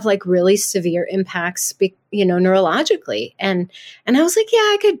still have like really severe impacts, neurologically? And I was like, yeah,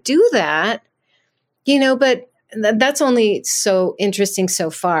 I could do that, but that's only so interesting so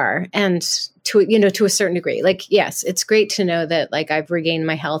far. And to a certain degree, like, yes, it's great to know that like I've regained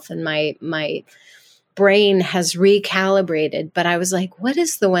my health and my brain has recalibrated, but I was like, what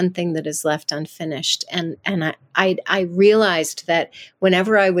is the one thing that is left unfinished? And I realized that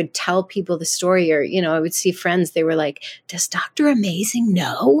whenever I would tell people the story, or, I would see friends, they were like, does Dr. Amazing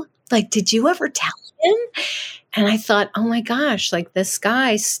know? Like, did you ever tell him? And I thought, oh my gosh, like this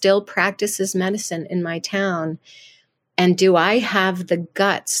guy still practices medicine in my town. And do I have the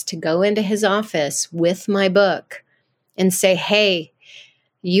guts to go into his office with my book and say, hey,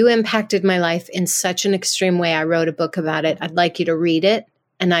 you impacted my life in such an extreme way. I wrote a book about it. I'd like you to read it,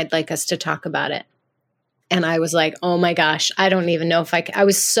 and I'd like us to talk about it. And I was like, oh my gosh, I don't even know if I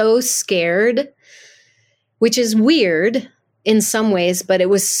was so scared, which is weird in some ways, but it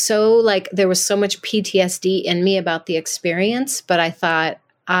was so like, there was so much PTSD in me about the experience. But I thought,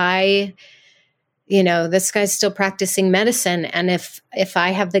 this guy's still practicing medicine. And if I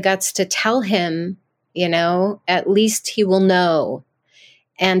have the guts to tell him, at least he will know.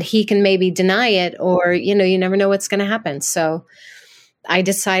 And he can maybe deny it, or, you never know what's going to happen. So I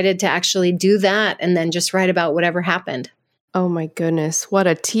decided to actually do that and then just write about whatever happened. Oh my goodness. What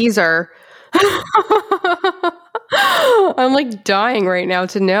a teaser. I'm like dying right now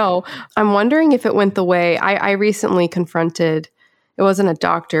to know. I'm wondering if it went the way I recently confronted. It wasn't a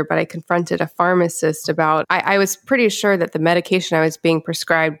doctor, but I confronted a pharmacist about, I was pretty sure that the medication I was being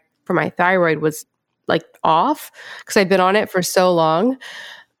prescribed for my thyroid was like off because I'd been on it for so long.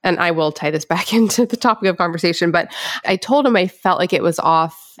 And I will tie this back into the topic of conversation, but I told him I felt like it was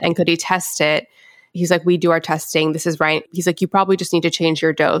off and could he test it? He's like, we do our testing. This is right. He's like, you probably just need to change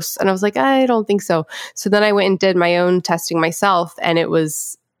your dose. And I was like, I don't think so. So then I went and did my own testing myself, and it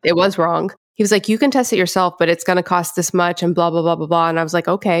was It was wrong. He was like, you can test it yourself, but it's going to cost this much and blah, blah, blah, blah, blah. And I was like,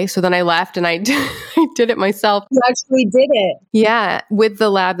 okay. So then I left and I did it myself. You actually did it. Yeah, with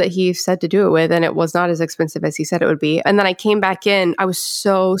the lab that he said to do it with. And it was not as expensive as he said it would be. And then I came back in. I was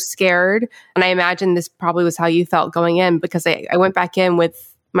so scared. And I imagine this probably was how you felt going in, because I went back in with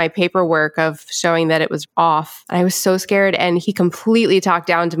my paperwork of showing that it was off. And I was so scared. And he completely talked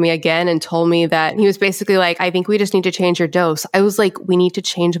down to me again and told me that he was basically like, I think we just need to change your dose. I was like, we need to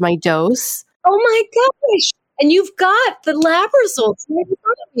change my dose? Oh my gosh. And you've got the lab results right in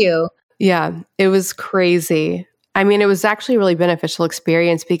front of you. Yeah, it was crazy. I mean, it was actually a really beneficial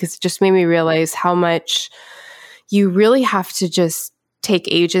experience because it just made me realize how much you really have to just take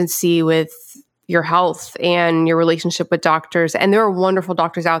agency with your health and your relationship with doctors. And there are wonderful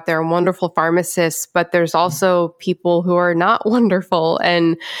doctors out there and wonderful pharmacists, but there's also people who are not wonderful.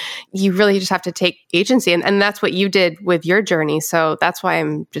 And you really just have to take agency. And that's what you did with your journey. So that's why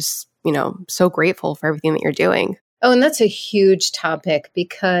I'm just, so grateful for everything that you're doing. Oh, and that's a huge topic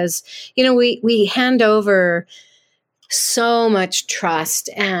because, we hand over so much trust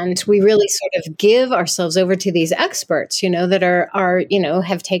and we really sort of give ourselves over to these experts, that are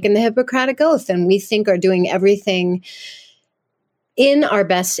have taken the Hippocratic Oath and we think are doing everything in our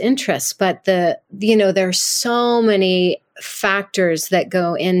best interests. But there are so many factors that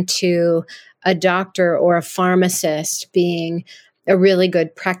go into a doctor or a pharmacist being a really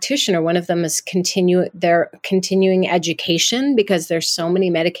good practitioner. One of them is their continuing education because there's so many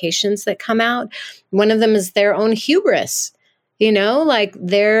medications that come out. One of them is their own hubris, like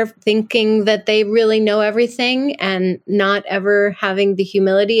they're thinking that they really know everything and not ever having the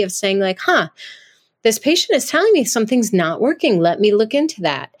humility of saying like, this patient is telling me something's not working. Let me look into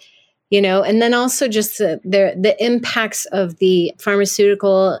that. And then also just the impacts of the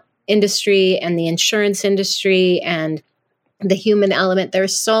pharmaceutical industry and the insurance industry and the human element. There are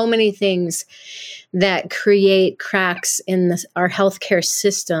so many things that create cracks in our healthcare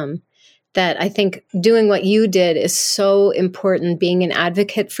system that I think doing what you did is so important, being an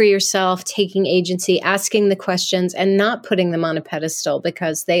advocate for yourself, taking agency, asking the questions, and not putting them on a pedestal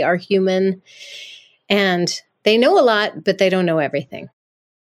because they are human and they know a lot, but they don't know everything.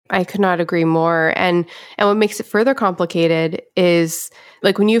 I could not agree more. And what makes it further complicated is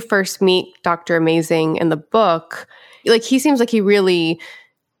like when you first meet Dr. Amazing in the book, like he seems like he really,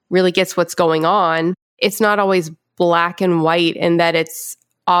 really gets what's going on. It's not always black and white in that it's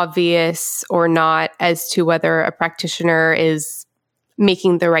obvious or not as to whether a practitioner is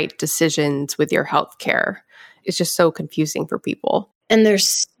making the right decisions with your healthcare. It's just so confusing for people. And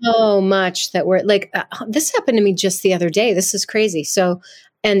there's so much that we're like, this happened to me just the other day. This is crazy. So,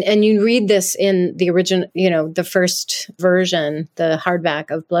 and you read this in the original, the first version, the hardback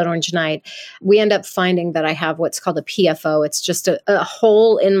of Blood Orange Night, we end up finding that I have what's called a PFO. It's just a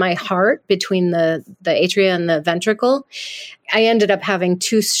hole in my heart between the atria and the ventricle. I ended up having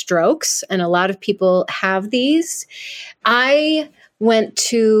 2 strokes, and a lot of people have these. I went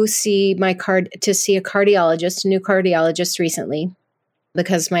to see a cardiologist, a new cardiologist recently,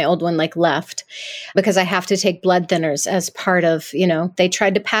 because my old one left, because I have to take blood thinners as part of, they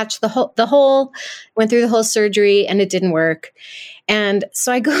tried to patch the hole, went through the whole surgery and it didn't work. And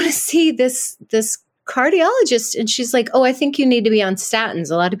so I go to see this cardiologist and she's like, oh, I think you need to be on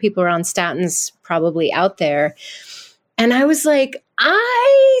statins. A lot of people are on statins probably out there. And I was like,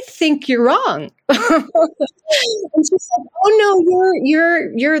 I think you're wrong. And she's like, oh no,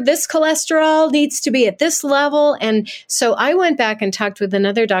 you're this cholesterol needs to be at this level. And so I went back and talked with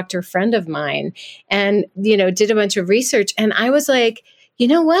another doctor friend of mine and, did a bunch of research. And I was like, you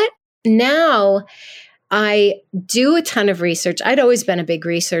know what? Now I do a ton of research. I'd always been a big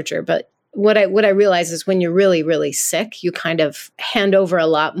researcher, but what I realize is when you're really, really sick, you kind of hand over a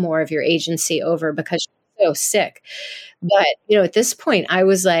lot more of your agency over because you're so sick. But, at this point, I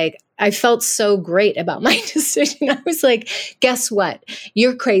was like, I felt so great about my decision. I was like, guess what?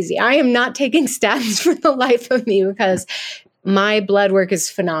 You're crazy. I am not taking statins for the life of me because my blood work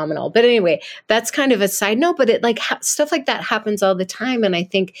is phenomenal. But anyway, that's kind of a side note, but it stuff like that happens all the time. And I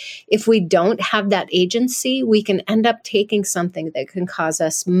think if we don't have that agency, we can end up taking something that can cause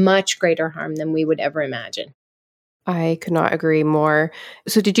us much greater harm than we would ever imagine. I could not agree more.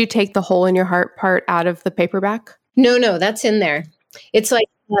 So did you take the hole in your heart part out of the paperback? No, that's in there. It's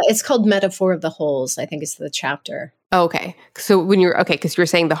it's called Metaphor of the Holes. I think it's the chapter. Oh, okay. So because you were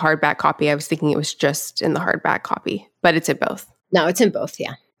saying the hardback copy, I was thinking it was just in the hardback copy, but it's in both. No, it's in both.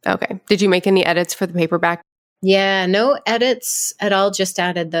 Yeah. Okay. Did you make any edits for the paperback? Yeah, no edits at all. Just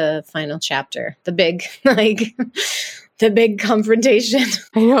added the final chapter, the big, the big confrontation.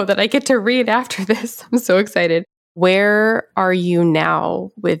 I know that I get to read after this. I'm so excited. Where are you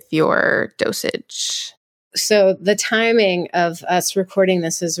now with your dosage? So the timing of us recording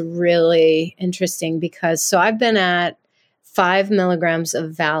this is really interesting because I've been at 5 milligrams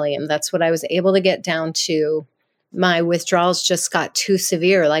of Valium. That's what I was able to get down to. My withdrawals just got too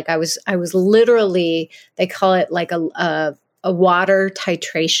severe. Like I was literally, they call it like a water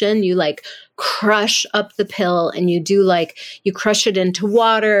titration. You like crush up the pill and you crush it into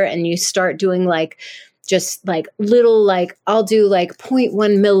water and you start doing like just like little, like I'll do like 0.1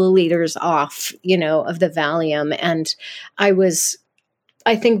 milliliters off, of the Valium. And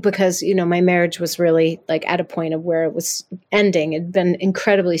I think because, my marriage was really like at a point of where it was ending. It'd been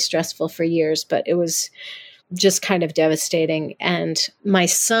incredibly stressful for years, but it was just kind of devastating. And my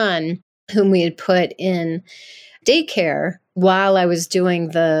son, whom we had put in daycare while I was doing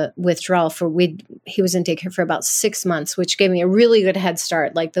the withdrawal he was in daycare for about 6 months, which gave me a really good head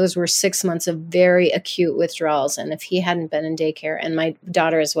start. Like those were 6 months of very acute withdrawals. And if he hadn't been in daycare, and my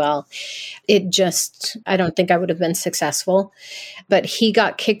daughter as well, I don't think I would have been successful. But he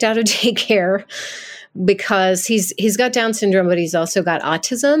got kicked out of daycare because he's got Down syndrome, but he's also got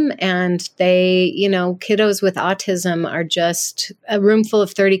autism. And they, kiddos with autism are just a room full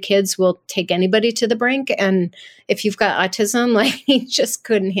of 30 kids will take anybody to the brink. And if you've got autism, like he just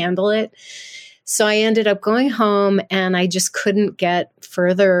couldn't handle it. So I ended up going home and I just couldn't get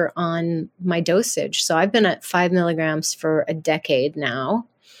further on my dosage. So I've been at 5 milligrams for a decade now.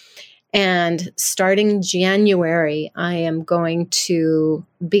 And starting January, I am going to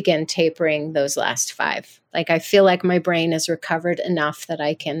begin tapering those last 5. Like I feel like my brain has recovered enough that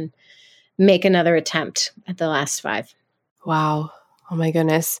I can make another attempt at the last 5. Wow. Oh my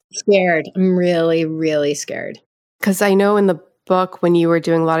goodness. Scared. I'm really, really scared. Because I know in the book, when you were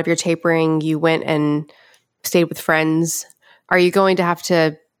doing a lot of your tapering, you went and stayed with friends. Are you going to have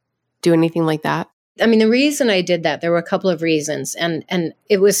to do anything like that? I mean, the reason I did that, there were a couple of reasons. And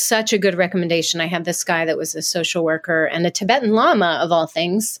it was such a good recommendation. I had this guy that was a social worker and a Tibetan Lama, of all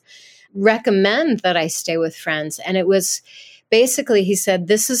things, recommend that I stay with friends. And it was basically, he said,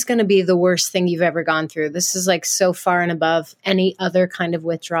 this is going to be the worst thing you've ever gone through. This is like so far and above any other kind of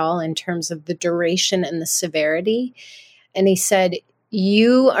withdrawal in terms of the duration and the severity. And he said,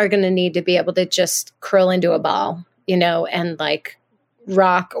 you are going to need to be able to just curl into a ball, and like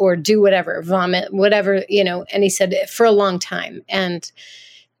rock or do whatever, vomit, whatever, and he said for a long time. And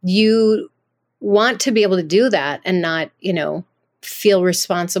you want to be able to do that and not, feel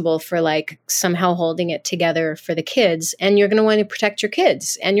responsible for like somehow holding it together for the kids. And you're going to want to protect your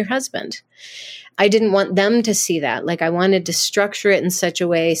kids and your husband. I didn't want them to see that. Like I wanted to structure it in such a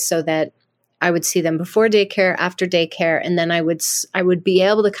way so that I would see them before daycare, after daycare, and then I would be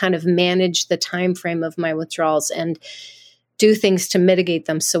able to kind of manage the time frame of my withdrawals and do things to mitigate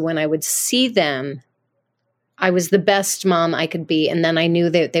them. So when I would see them, I was the best mom I could be. And then I knew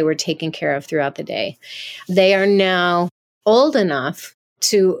that they were taken care of throughout the day. They are now old enough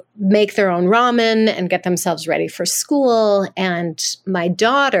to make their own ramen and get themselves ready for school. And my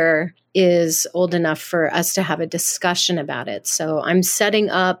daughter is old enough for us to have a discussion about it. So I'm setting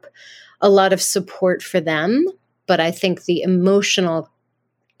up a lot of support for them, but I think the emotional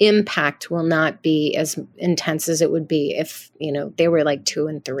impact will not be as intense as it would be if, they were like 2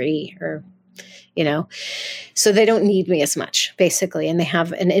 and 3 or, so they don't need me as much basically. And they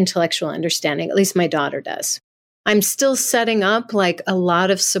have an intellectual understanding. At least my daughter does. I'm still setting up like a lot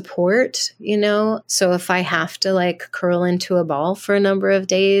of support, so if I have to like curl into a ball for a number of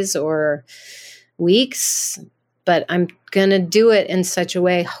days or weeks, but I'm going to do it in such a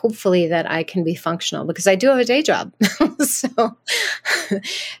way, hopefully, that I can be functional because I do have a day job.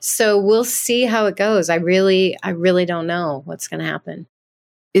 So we'll see how it goes. I really don't know what's going to happen.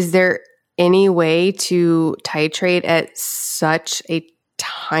 Is there any way to titrate at such a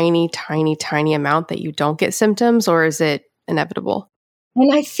tiny, tiny, tiny amount that you don't get symptoms, or is it inevitable?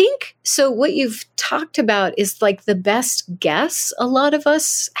 And I think, so what you've talked about is like the best guess a lot of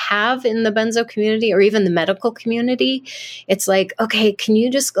us have in the benzo community or even the medical community. It's like, okay, can you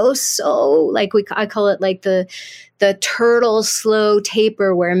just go like I call it like the turtle slow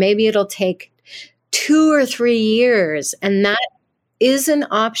taper where maybe it'll take 2 or 3 years. And that is an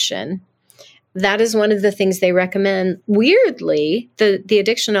option. That is one of the things they recommend. Weirdly, the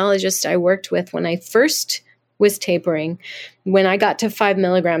addictionologist I worked with when I first was tapering, when I got to 5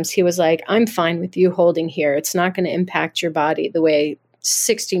 milligrams, he was like, I'm fine with you holding here. It's not going to impact your body the way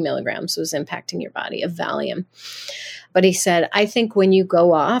 60 milligrams was impacting your body of Valium. But he said, I think when you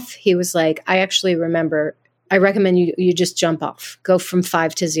go off, he was like, I recommend you just jump off, go from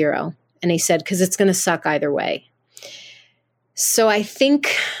 5 to 0. And he said, because it's going to suck either way. So I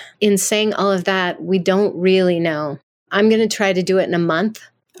think in saying all of that, we don't really know. I'm going to try to do it in a month.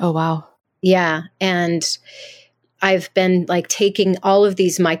 Oh, wow. Yeah. And I've been like taking all of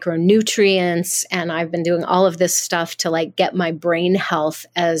these micronutrients, and I've been doing all of this stuff to like get my brain health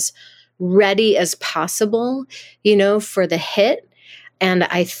as ready as possible, for the hit. And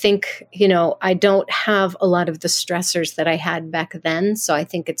I think, I don't have a lot of the stressors that I had back then. So I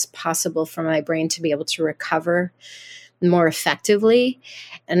think it's possible for my brain to be able to recover more effectively.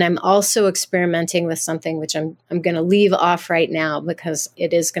 And I'm also experimenting with something which I'm going to leave off right now because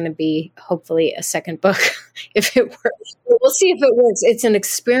it is going to be hopefully a second book if it works. We'll see if it works. It's an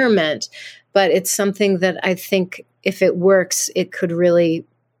experiment, but it's something that I think if it works, it could really,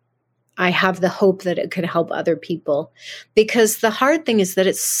 I have the hope that it could help other people, because the hard thing is that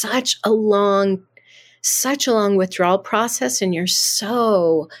it's such a long withdrawal process, and you're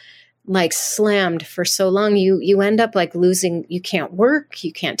so like slammed for so long, you end up like losing, you can't work,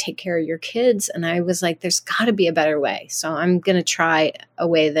 you can't take care of your kids. And I was like, there's got to be a better way. So I'm going to try a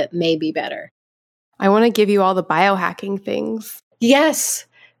way that may be better. I want to give you all the biohacking things. Yes,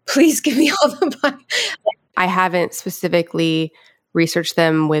 please give me all the I haven't specifically researched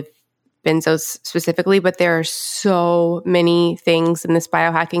them with benzos specifically, but there are so many things in this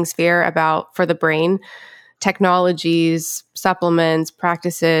biohacking sphere for the brain. Technologies, supplements,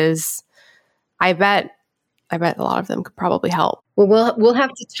 practices. I bet a lot of them could probably help. Well, we'll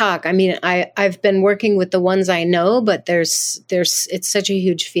have to talk. I mean, I've been working with the ones I know, but it's such a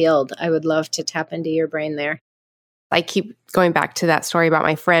huge field. I would love to tap into your brain there. I keep going back to that story about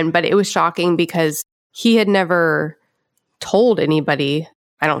my friend, but it was shocking because he had never told anybody,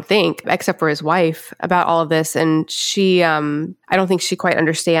 I don't think, except for his wife, about all of this. And she, I don't think she quite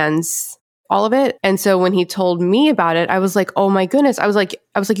understands all of it. And so when he told me about it, I was like, oh my goodness. I was like,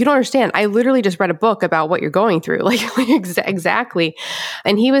 you don't understand. I literally just read a book about what you're going through. Like exactly.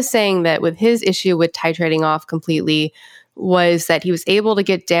 And he was saying that with his issue with titrating off completely was that he was able to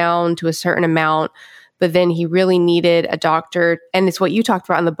get down to a certain amount, but then he really needed a doctor. And it's what you talked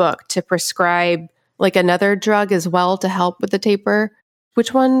about in the book, to prescribe like another drug as well to help with the taper.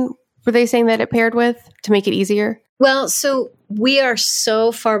 Which one were they saying that it paired with to make it easier? Well, so we are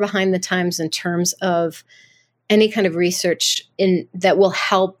so far behind the times in terms of any kind of research that will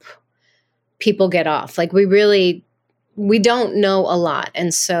help people get off. Like we don't know a lot.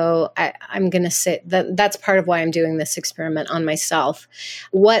 And so I'm going to say that's part of why I'm doing this experiment on myself.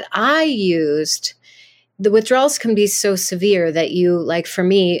 What I used, the withdrawals can be so severe that like for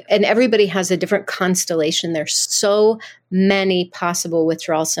me, and everybody has a different constellation. There's so many possible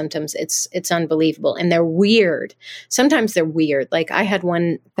withdrawal symptoms. It's unbelievable. And they're weird. Sometimes they're weird. Like I had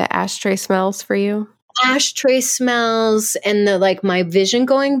one. The ashtray smells for you? Ashtray smells, and my vision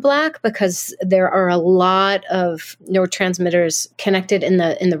going black, because there are a lot of neurotransmitters connected in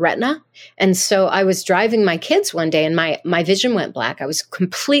the retina. And so I was driving my kids one day and my vision went black. I was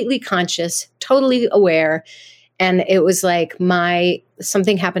completely conscious, totally aware. And it was like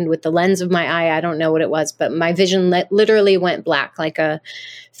something happened with the lens of my eye. I don't know what it was, but my vision literally went black, like a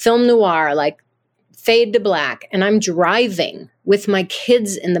film noir, like fade to black. And I'm driving with my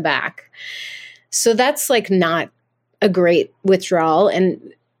kids in the back. So that's like not a great withdrawal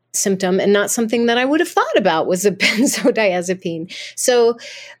and symptom, and not something that I would have thought about was a benzodiazepine. So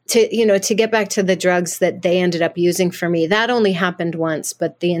to get back to the drugs that they ended up using for me, that only happened once,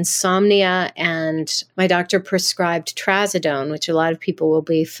 but the insomnia, and my doctor prescribed trazodone, which a lot of people will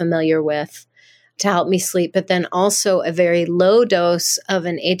be familiar with, to help me sleep, but then also a very low dose of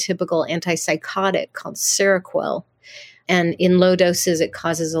an atypical antipsychotic called Seroquel. And in low doses, it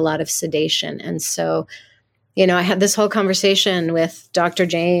causes a lot of sedation. And so, I had this whole conversation with Dr.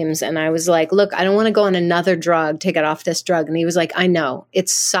 James, and I was like, look, I don't want to go on another drug to get off this drug. And he was like, I know, it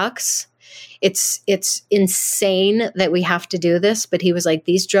sucks. It's insane that we have to do this. But he was like,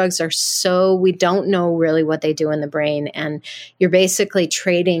 these drugs are we don't know really what they do in the brain. And you're basically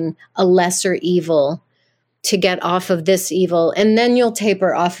trading a lesser evil to get off of this evil. And then you'll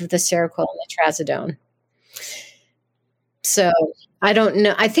taper off of the Seroquel and the trazodone. So I don't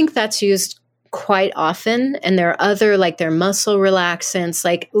know. I think that's used quite often. And there are other, they're muscle relaxants,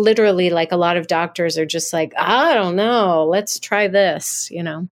 literally a lot of doctors are just like, I don't know, let's try this,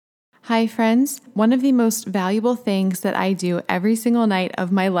 Hi, friends. One of the most valuable things that I do every single night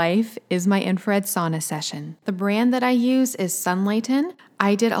of my life is my infrared sauna session. The brand that I use is Sunlighten.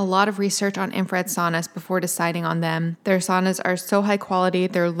 I did a lot of research on infrared saunas before deciding on them. Their saunas are so high quality,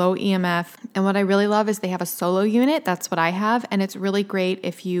 they're low EMF, and what I really love is they have a solo unit. That's what I have, and it's really great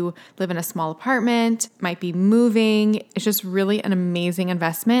if you live in a small apartment, might be moving. It's just really an amazing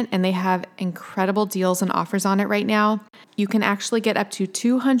investment, and they have incredible deals and offers on it right now. You can actually get up to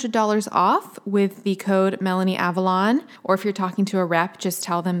 $200 off with the code Melanie Avalon, or if you're talking to a rep, just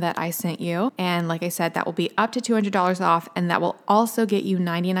tell them that I sent you. And like I said, that will be up to $200 off, and that will also get you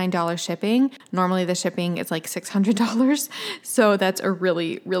 $99 shipping. Normally the shipping is like $600, so that's a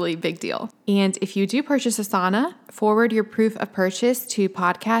really, really big deal. And if you do purchase Asana, forward your proof of purchase to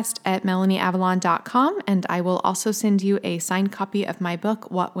podcast@melanieavalon.com, and I will also send you a signed copy of my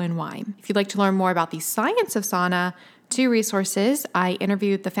book, What, When, Why. If you'd like to learn more about the science of sauna, 2 resources. I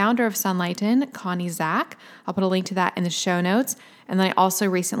interviewed the founder of Sunlighten, Connie Zach. I'll put a link to that in the show notes. And then I also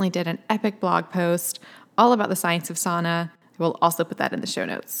recently did an epic blog post all about the science of sauna. I will also put that in the show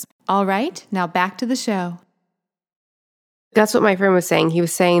notes. All right, now back to the show. That's what my friend was saying. He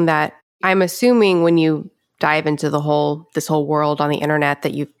was saying that I'm assuming when you dive into this whole world on the internet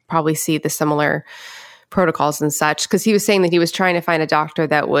that you probably see the similar protocols and such. Because he was saying that he was trying to find a doctor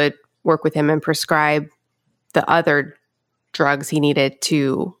that would work with him and prescribe the other drugs he needed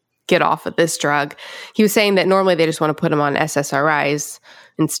to get off of this drug. He was saying that normally they just want to put him on SSRIs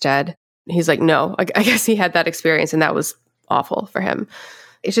instead. He's like, no, I guess he had that experience and that was awful for him.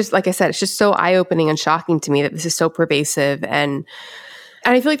 It's just, like I said, it's just so eye-opening and shocking to me that this is so pervasive. And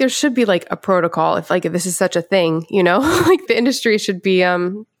I feel like there should be like a protocol if this is such a thing, like the industry should be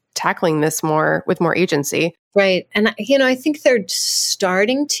tackling this with more agency. Right. And, I think they're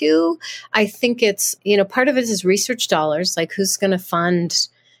starting to. I think it's, part of it is research dollars, like who's going to fund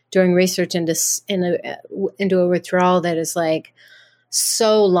doing research into a withdrawal that is like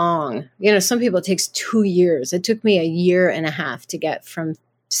so long. Some people it takes 2 years. It took me 1.5 years to get from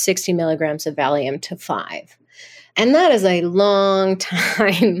 60 milligrams of Valium to 5. And that is a long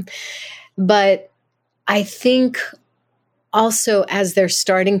time. But I think also, as they're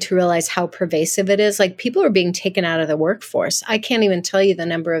starting to realize how pervasive it is, like people are being taken out of the workforce. I can't even tell you the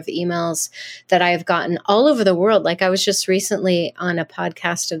number of emails that I have gotten all over the world. Like I was just recently on a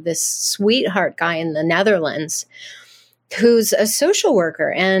podcast of this sweetheart guy in the Netherlands who's a social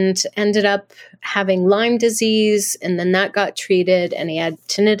worker and ended up having Lyme disease. And then that got treated and he had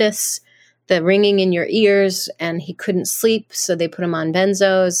tinnitus, the ringing in your ears, and he couldn't sleep. So they put him on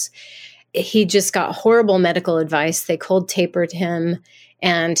benzos. He just got horrible medical advice. They cold tapered him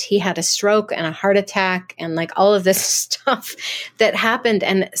and he had a stroke and a heart attack and like all of this stuff that happened.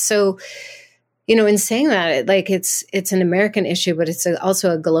 And so, in saying that, like it's an American issue, but it's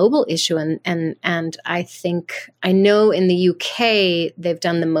also a global issue. And I know in the UK, they've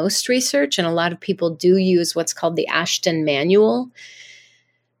done the most research and a lot of people do use what's called the Ashton Manual.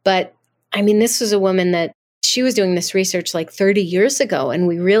 But this was a woman that she was doing this research like 30 years ago, and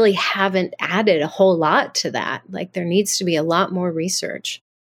we really haven't added a whole lot to that. Like there needs to be a lot more research.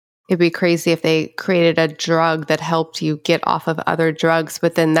 It'd be crazy if they created a drug that helped you get off of other drugs,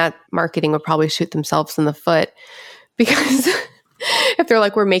 but then that marketing would probably shoot themselves in the foot because if they're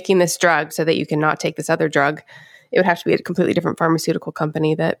like, we're making this drug so that you cannot take this other drug, it would have to be a completely different pharmaceutical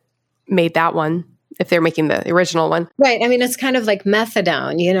company that made that one. If they're making the original one. Right. It's kind of like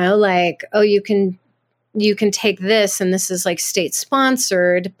methadone, like, oh, you can take this and this is like state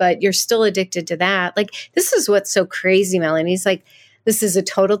sponsored, but you're still addicted to that. Like, this is what's so crazy, Melanie. It's like, this is a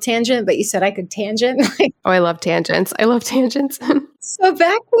total tangent, but you said I could tangent. Oh, I love tangents. So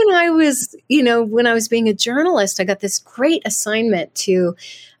back when I was, when I was being a journalist, I got this great assignment to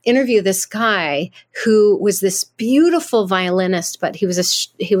interview this guy who was this beautiful violinist, but he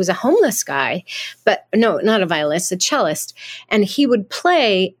was a homeless guy, but no, not a violinist, a cellist. And he would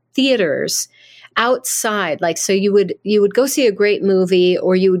play theaters outside. Like, so you would go see a great movie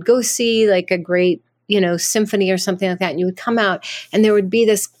or you would go see like a great, symphony or something like that. And you would come out and there would be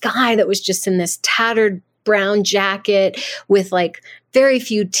this guy that was just in this tattered brown jacket with like very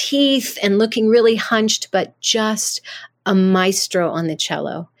few teeth and looking really hunched, but just a maestro on the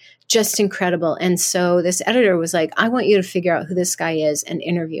cello. Just incredible. And so this editor was like, I want you to figure out who this guy is and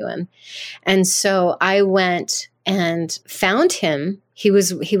interview him. And so I went and found him. He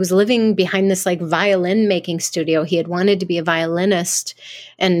was living behind this like violin making studio. He had wanted to be a violinist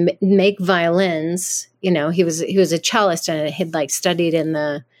and make violins. He was a cellist and had like studied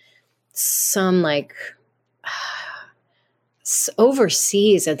in some like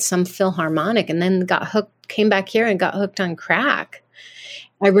overseas at some Philharmonic, and then came back here and got hooked on crack.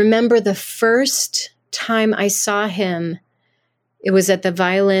 I remember the first time I saw him, it was at the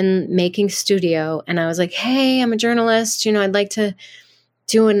violin making studio. And I was like, hey, I'm a journalist. I'd like to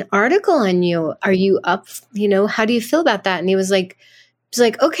do an article on you. Are you up? How do you feel about that? And he was like,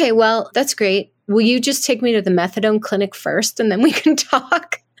 okay, well, that's great. Will you just take me to the methadone clinic first and then we can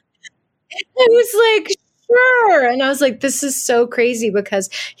talk? I was like, sure. And I was like, this is so crazy, because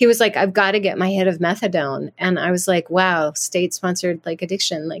he was like, I've got to get my hit of methadone. And I was like, wow, state-sponsored like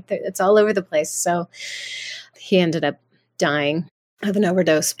addiction, like it's all over the place. So he ended up dying of an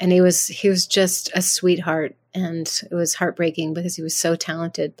overdose. And he was just a sweetheart. And it was heartbreaking because he was so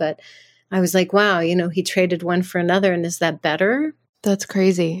talented. But I was like, wow, he traded one for another. And is that better? That's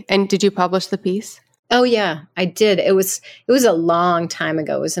crazy. And did you publish the piece? Oh yeah, I did. It was a long time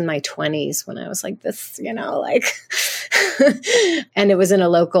ago. It was in my 20s when I was like this, like, and it was in a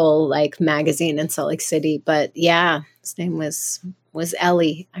local like magazine in Salt Lake City. But yeah, his name was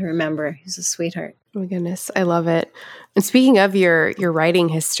Ellie. I remember. He was a sweetheart. Oh my goodness, I love it. And speaking of your writing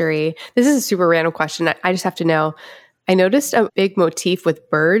history, this is a super random question. I just have to know. I noticed a big motif with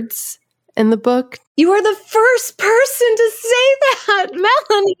birds in the book. You are the first person to say that,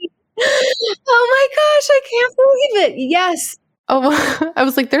 Melanie. Oh my gosh, I can't believe it. Yes. Oh, I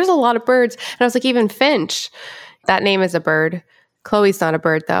was like, there's a lot of birds. And I was like, even Finch, that name is a bird. Chloe's not a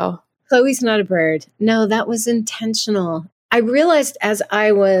bird, though. Chloe's not a bird. No, that was intentional. I realized as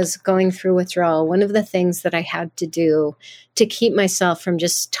I was going through withdrawal, one of the things that I had to do to keep myself from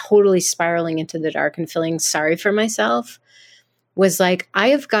just totally spiraling into the dark and feeling sorry for myself was like, I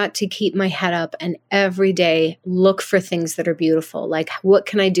have got to keep my head up and every day look for things that are beautiful. Like, what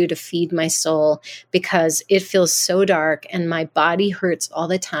can I do to feed my soul? Because it feels so dark and my body hurts all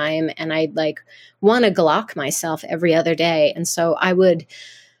the time. And I like want to glock myself every other day. And so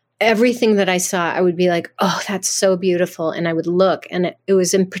everything that I saw, I would be like, oh, that's so beautiful. And I would look. And it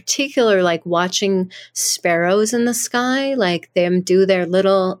was in particular like watching sparrows in the sky, like them do their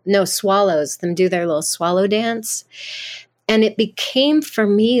swallows, them do their little swallow dance. And it became for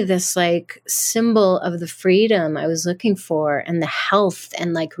me this like symbol of the freedom I was looking for and the health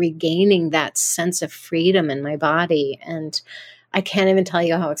and like regaining that sense of freedom in my body. And I can't even tell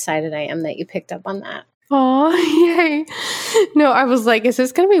you how excited I am that you picked up on that. Oh, yay. No, I was like, is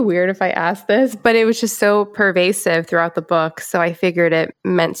this going to be weird if I ask this? But it was just so pervasive throughout the book. So I figured it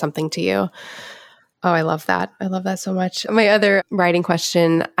meant something to you. Oh, I love that. I love that so much. My other writing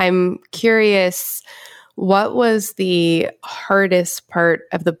question, I'm curious, what was the hardest part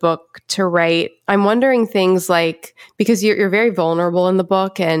of the book to write? I'm wondering things like, because you're very vulnerable in the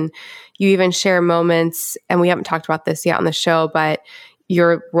book and you even share moments, and we haven't talked about this yet on the show, but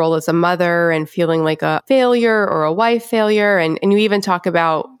your role as a mother and feeling like a failure or a wife failure. And you even talk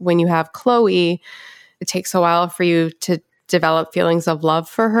about when you have Chloe, it takes a while for you to develop feelings of love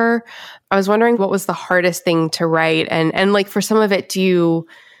for her. I was wondering what was the hardest thing to write? And like for some of it, do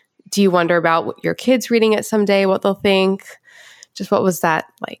you wonder about your kids reading it someday, what they'll think? Just what was that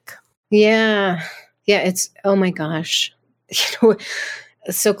like? Yeah. It's, oh my gosh.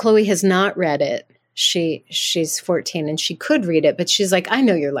 So Chloe has not read it. She's 14 and she could read it, but she's like, I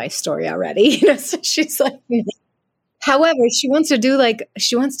know your life story already. So she's like, however, she wants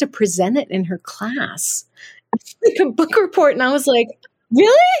to present it in her class. It's like a book report. And I was like,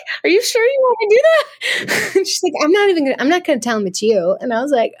 really? Are you sure you want to do that? And she's like, I'm not going to tell him it's you. And I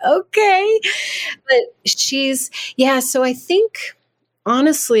was like, okay. But so I think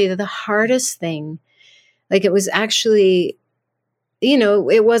honestly, the hardest thing, like it was actually,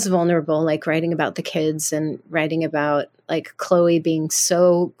 it was vulnerable, like writing about the kids and writing about like Chloe being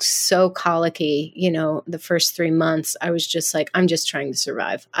so colicky, the first 3 months, I was just like, I'm just trying to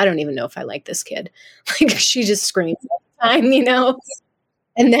survive. I don't even know if I like this kid. Like she just screams all the time,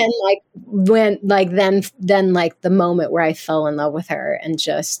 And then then the moment where I fell in love with her and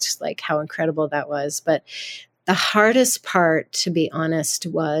just like how incredible that was. But the hardest part, to be honest,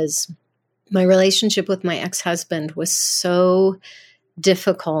 was my relationship with my ex-husband was so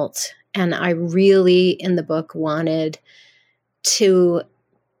difficult. And I really, in the book, wanted to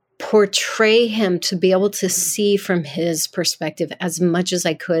portray him to be able to see from his perspective as much as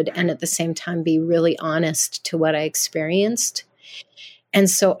I could. And at the same time, be really honest to what I experienced. And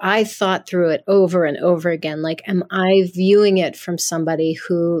so I thought through it over and over again, like, am I viewing it from somebody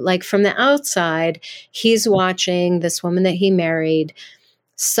who, like from the outside, he's watching this woman that he married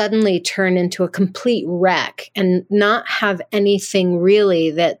suddenly turn into a complete wreck and not have anything really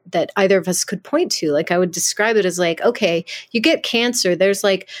that either of us could point to. Like I would describe it as like, okay, you get cancer. There's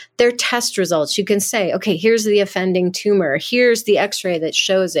like their test results. You can say, okay, here's the offending tumor. Here's the x-ray that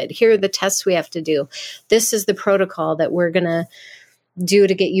shows it. Here are the tests we have to do. This is the protocol that we're going to do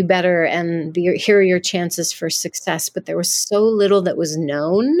to get you better. And here are your chances for success. But there was so little that was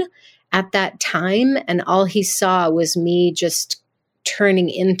known at that time. And all he saw was me just turning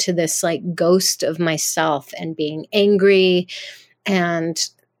into this like ghost of myself and being angry and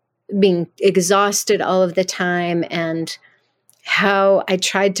being exhausted all of the time. And how I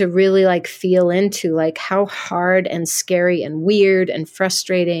tried to really like feel into like how hard and scary and weird and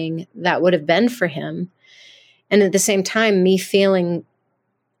frustrating that would have been for him. And at the same time, me feeling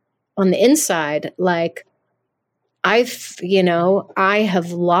on the inside like I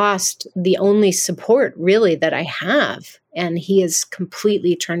have lost the only support really that I have. And he is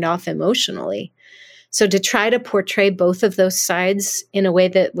completely turned off emotionally. So to try to portray both of those sides in a way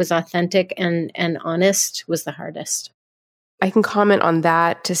that was authentic and honest was the hardest. I can comment on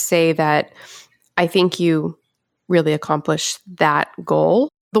that to say that I think you really accomplished that goal.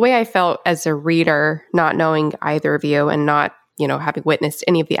 The way I felt as a reader, not knowing either of you and not, having witnessed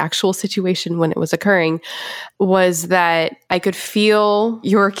any of the actual situation when it was occurring, was that I could feel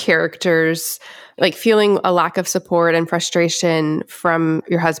your characters, like feeling a lack of support and frustration from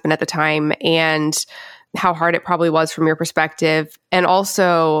your husband at the time, and how hard it probably was from your perspective. And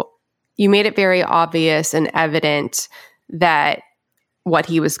also, you made it very obvious and evident that what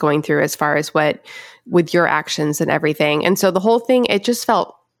he was going through as far as with your actions and everything. And so the whole thing, it just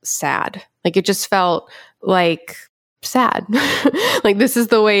felt sad. Like it just felt like sad. Like this is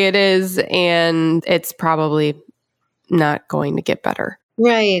the way it is, and it's probably not going to get better.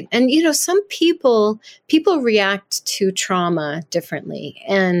 Right. And, some people react to trauma differently.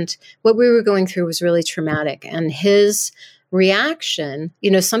 And what we were going through was really traumatic. And his reaction,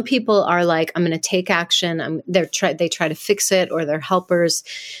 some people are like, I'm going to take action. They try to fix it, or they're helpers.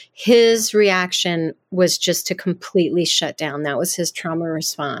 His reaction was just to completely shut down. That was his trauma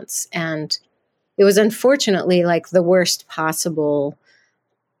response. And it was unfortunately like the worst possible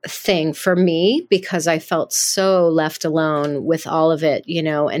thing for me, because I felt so left alone with all of it,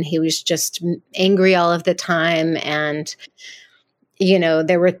 and he was just angry all of the time. And,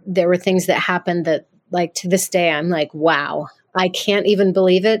 there were things that happened that, like, to this day, I'm like, wow, I can't even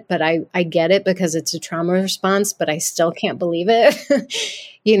believe it, but I get it because it's a trauma response, but I still can't believe it,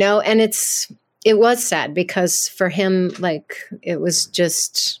 and it was sad because for him, like, it was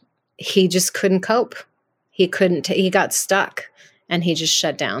just, he just couldn't cope. He got stuck. And he just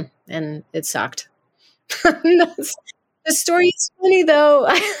shut down, and it sucked. The story is funny though.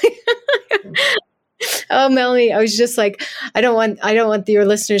 Oh, Melanie, I was just like, I don't want your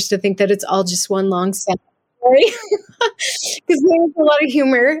listeners to think that it's all just one long sad story, because there's a lot of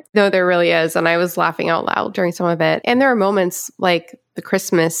humor. No, there really is, and I was laughing out loud during some of it. And there are moments like the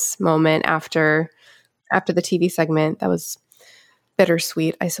Christmas moment after the TV segment that was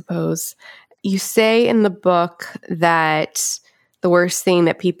bittersweet, I suppose. You say in the book that the worst thing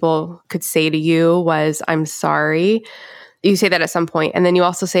that people could say to you was, I'm sorry. You say that at some point. And then you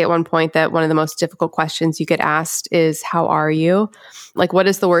also say at one point that one of the most difficult questions you get asked is, how are you? Like, what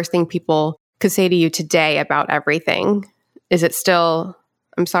is the worst thing people could say to you today about everything? Is it still,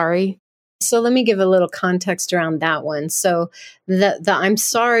 I'm sorry? So let me give a little context around that one. So the I'm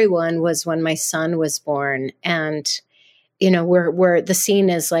sorry one was when my son was born. And, we're the scene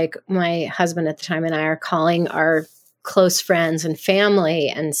is like my husband at the time and I are calling our close friends and family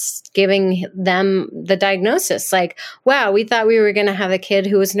and giving them the diagnosis. Like, wow, we thought we were going to have a kid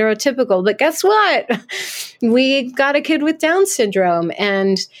who was neurotypical, but guess what? We got a kid with Down syndrome.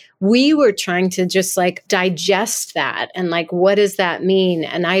 And we were trying to just like digest that. And like, what does that mean?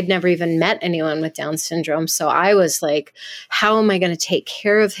 And I'd never even met anyone with Down syndrome. So I was like, how am I going to take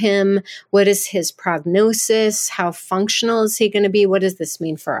care of him? What is his prognosis? How functional is he going to be? What does this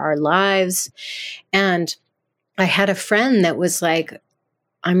mean for our lives? And I had a friend that was like,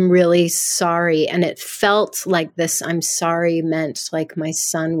 I'm really sorry. And it felt like this, I'm sorry meant like my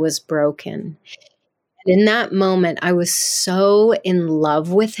son was broken. And in that moment, I was so in love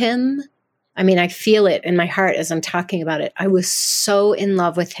with him. I mean, I feel it in my heart as I'm talking about it. I was so in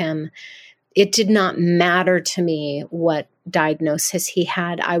love with him. It did not matter to me what diagnosis he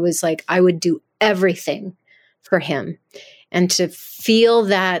had. I was like, I would do everything for him. And to feel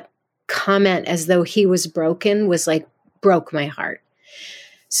that comment as though he was broken was like, broke my heart.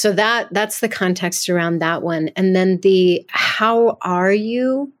 So that's the context around that one. And then the, how are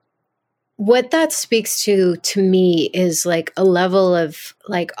you? What that speaks to me is like a level of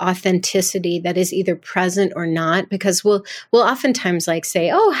like authenticity that is either present or not, because we'll oftentimes like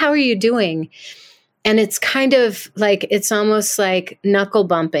say, oh, how are you doing? And it's kind of like, it's almost like knuckle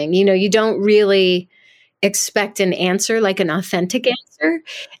bumping, you don't really expect an answer, like an authentic answer.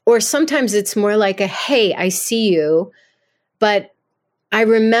 Or sometimes it's more like a, hey, I see you. But I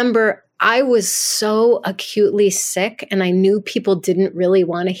remember I was so acutely sick and I knew people didn't really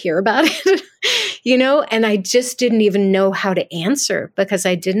want to hear about it, and I just didn't even know how to answer because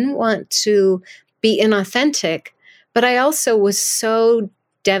I didn't want to be inauthentic. But I also was so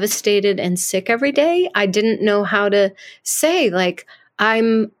devastated and sick every day, I didn't know how to say, like,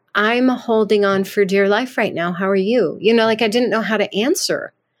 I'm holding on for dear life right now. How are you? Like I didn't know how to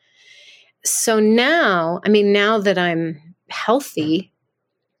answer. So now that I'm healthy,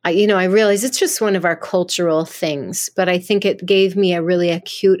 I realize it's just one of our cultural things, but I think it gave me a really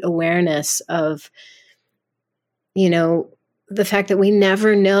acute awareness of, the fact that we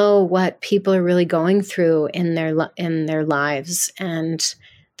never know what people are really going through in their lives, and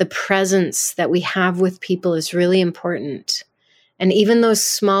the presence that we have with people is really important. And even those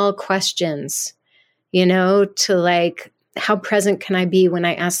small questions, to like, how present can I be when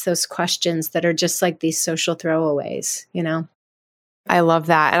I ask those questions that are just like these social throwaways, I love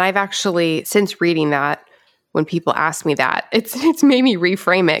that. And I've actually, since reading that, when people ask me that, it's made me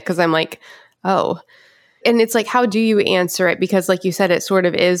reframe it, because I'm like, oh. And it's like, how do you answer it? Because like you said, it sort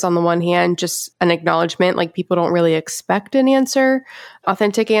of is, on the one hand, just an acknowledgement. Like people don't really expect an answer,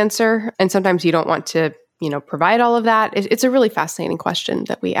 authentic answer. And sometimes you don't want to, provide all of that. It's a really fascinating question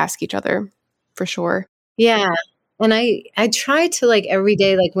that we ask each other, for sure. Yeah. And I try to, like, every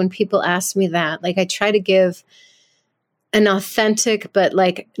day, like when people ask me that, like I try to give an authentic, but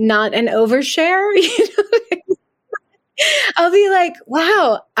like not an overshare. I'll be like,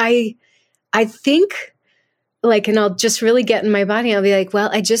 wow, I think, like, and I'll just really get in my body. I'll be like,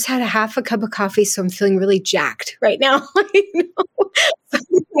 well, I just had a half a cup of coffee, so I'm feeling really jacked right now.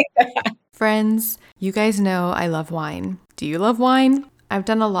 Something like that. Friends, you guys know I love wine. Do you love wine? I've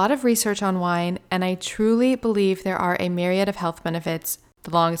done a lot of research on wine, and I truly believe there are a myriad of health benefits. The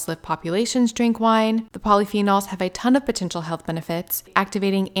longest lived populations drink wine. The polyphenols have a ton of potential health benefits,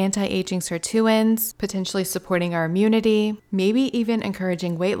 activating anti-aging sirtuins, potentially supporting our immunity, maybe even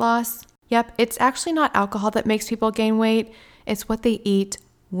encouraging weight loss. Yep, it's actually not alcohol that makes people gain weight, it's what they eat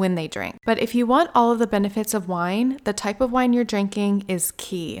when they drink. But if you want all of the benefits of wine, the type of wine you're drinking is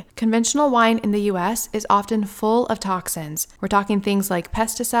key. Conventional wine in the US is often full of toxins. We're talking things like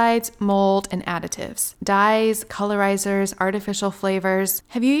pesticides, mold, and additives, dyes, colorizers, artificial flavors.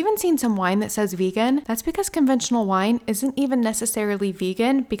 Have you even seen some wine that says vegan? That's because conventional wine isn't even necessarily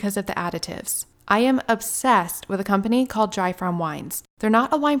vegan because of the additives. I am obsessed with a company called Dry Farm Wines. They're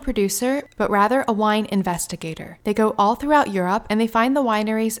not a wine producer, but rather a wine investigator. They go all throughout Europe and they find the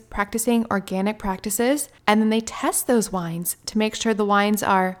wineries practicing organic practices, and then they test those wines to make sure the wines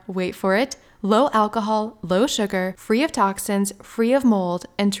are, wait for it, low alcohol, low sugar, free of toxins, free of mold,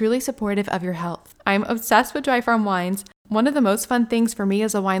 and truly supportive of your health. I'm obsessed with Dry Farm Wines. One of the most fun things for me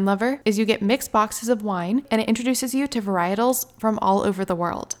as a wine lover is you get mixed boxes of wine, and it introduces you to varietals from all over the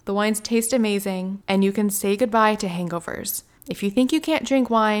world. The wines taste amazing, and you can say goodbye to hangovers. If you think you can't drink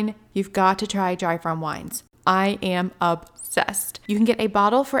wine, you've got to try Dry Farm Wines. I am obsessed. You can get a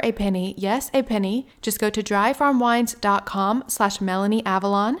bottle for a penny. Yes, a penny. Just go to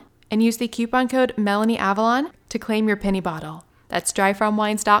dryfarmwines.com/MelanieAvalon and use the coupon code MelanieAvalon to claim your penny bottle. That's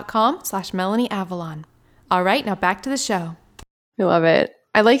dryfarmwines.com/MelanieAvalon. All right, now back to the show. I love it.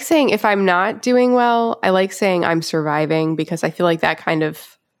 I like saying, if I'm not doing well, I like saying I'm surviving, because I feel like that kind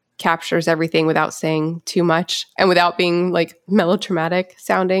of captures everything without saying too much and without being like melodramatic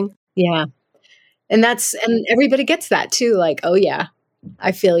sounding. Yeah. And everybody gets that too. Like, oh yeah,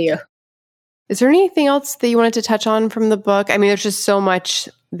 I feel you. Is there anything else that you wanted to touch on from the book? I mean, there's just so much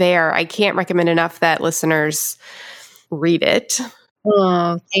there. I can't recommend enough that listeners read it.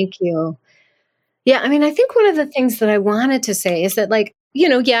 Oh, thank you. Yeah, I mean, I think one of the things that I wanted to say is that, like,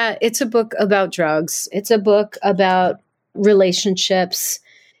 yeah, it's a book about drugs. It's a book about relationships,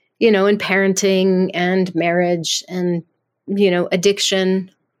 and parenting and marriage and, addiction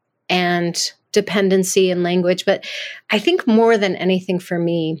and dependency and language. But I think more than anything for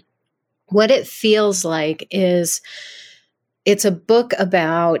me, what it feels like is it's a book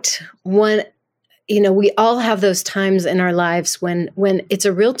about one. We all have those times in our lives when it's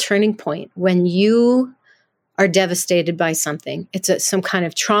a real turning point, when you are devastated by something. It's some kind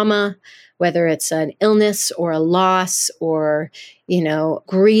of trauma, whether it's an illness or a loss or,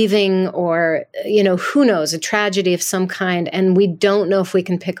 grieving or, who knows, a tragedy of some kind. And we don't know if we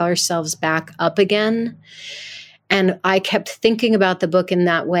can pick ourselves back up again. And I kept thinking about the book in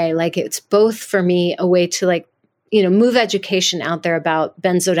that way. Like, it's both for me a way to, like, move education out there about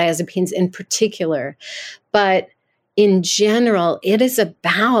benzodiazepines in particular. But in general, it is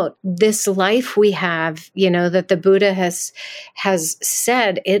about this life we have, that the Buddha has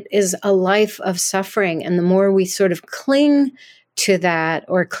said it is a life of suffering. And the more we sort of cling to that,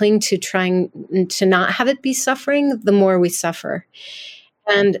 or cling to trying to not have it be suffering, the more we suffer.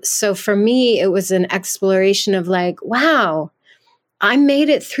 And so for me, it was an exploration of like, wow, I made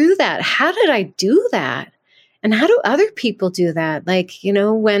it through that. How did I do that? And how do other people do that? Like,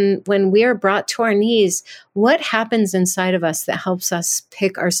 when we are brought to our knees, what happens inside of us that helps us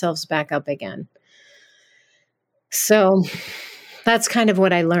pick ourselves back up again? So that's kind of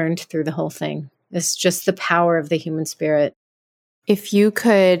what I learned through the whole thing. It's just the power of the human spirit. If you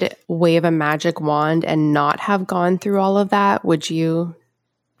could wave a magic wand and not have gone through all of that, would you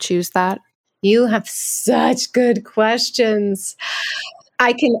choose that? You have such good questions.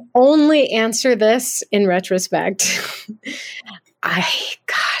 I can only answer this in retrospect. I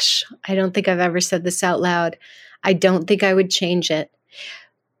don't think I've ever said this out loud. I don't think I would change it.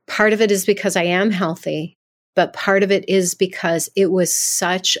 Part of it is because I am healthy, but part of it is because it was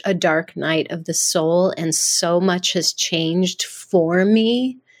such a dark night of the soul, and so much has changed for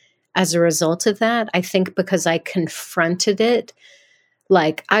me as a result of that. I think because I confronted it,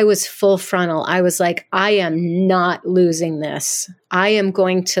 like I was full frontal. I was like, I am not losing this. I am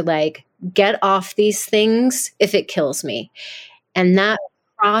going to get off these things if it kills me. And that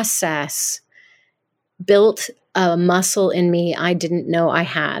process built a muscle in me I didn't know I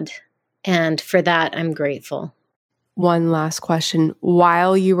had. And for that, I'm grateful. One last question.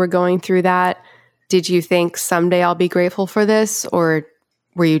 While you were going through that, did you think someday I'll be grateful for this? Or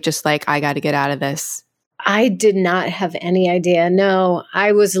were you just like, I got to get out of this? I did not have any idea. No,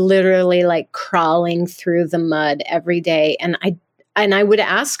 I was literally crawling through the mud every day. And I would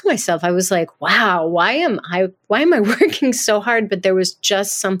ask myself, I was like, wow, why am I working so hard? But there was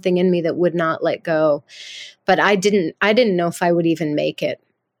just something in me that would not let go. But I didn't know if I would even make it.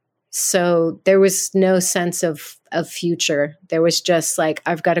 So there was no sense of future. There was just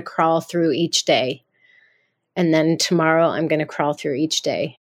I've got to crawl through each day. And then tomorrow I'm going to crawl through each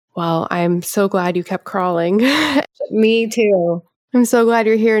day. Well, I'm so glad you kept crawling. Me too. I'm so glad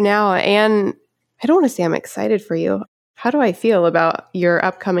you're here now. And I don't want to say I'm excited for you. How do I feel about your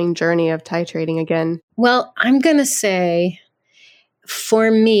upcoming journey of titrating again? Well, I'm going to say, for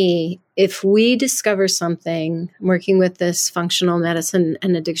me, if we discover something, I'm working with this functional medicine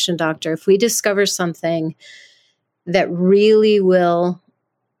and addiction doctor, if we discover something that really will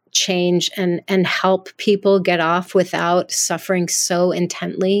change and help people get off without suffering so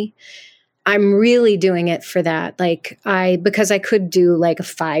intently, I'm really doing it for that. Because I could do a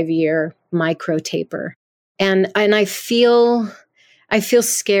 5-year micro taper. And I feel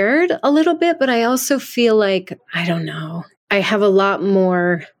scared a little bit, but I also feel I don't know. I have a lot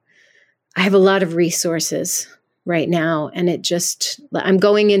of resources right now, and I'm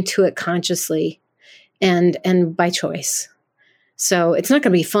going into it consciously and by choice. So it's not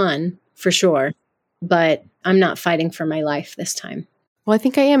going to be fun for sure, but I'm not fighting for my life this time. Well, I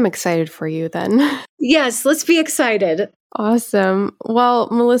think I am excited for you then. Yes, let's be excited. Awesome. Well,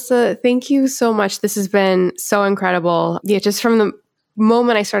 Melissa, thank you so much. This has been so incredible. Yeah, just from the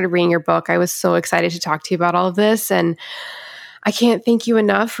moment I started reading your book, I was so excited to talk to you about all of this. And I can't thank you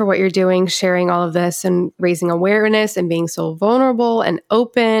enough for what you're doing, sharing all of this and raising awareness and being so vulnerable and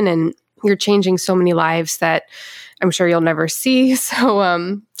open. And you're changing so many lives that I'm sure you'll never see.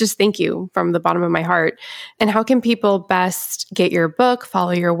 So just thank you from the bottom of my heart. And how can people best get your book,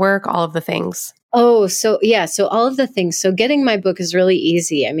 follow your work, all of the things? Oh, so all of the things. So getting my book is really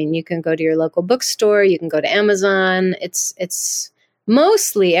easy. I mean, you can go to your local bookstore, you can go to Amazon. It's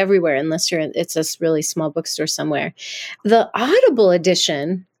mostly everywhere unless it's a really small bookstore somewhere. The Audible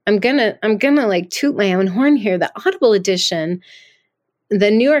edition, I'm gonna toot my own horn here. The Audible edition, the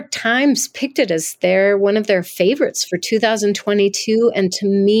New York Times picked it as one of their favorites for 2022. And to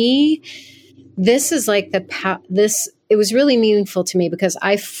me, this is it was really meaningful to me because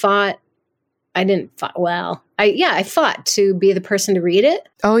I fought to be the person to read it.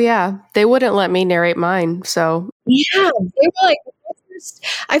 Oh yeah. They wouldn't let me narrate mine. So yeah, they were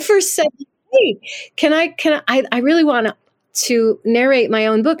I first said, hey, can I really want to narrate my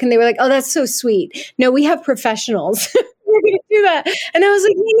own book. And they were like, oh, that's so sweet. No, we have professionals. We're going to do that. And I was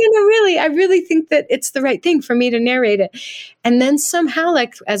like, no, really. I really think that it's the right thing for me to narrate it. And then somehow,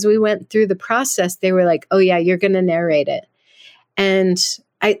 as we went through the process, they were like, oh yeah, you're going to narrate it. And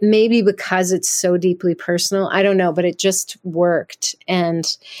maybe because it's so deeply personal, I don't know, but it just worked. And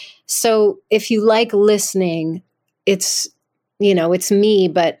so if you like listening, it's me,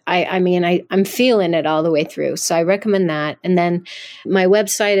 but I'm feeling it all the way through. So I recommend that. And then my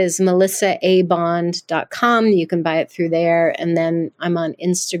website is melissaabond.com. You can buy it through there. And then I'm on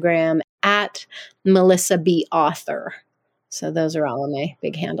Instagram at melissabauthor. So those are all of my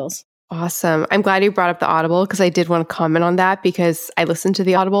big handles. Awesome. I'm glad you brought up the Audible because I did want to comment on that because I listened to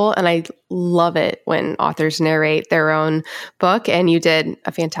the Audible and I love it when authors narrate their own book. And you did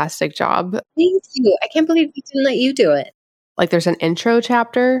a fantastic job. Thank you. I can't believe we didn't let you do it. There's an intro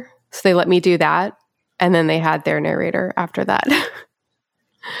chapter, so they let me do that. And then they had their narrator after that.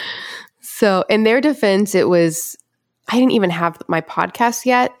 So in their defense, I didn't even have my podcast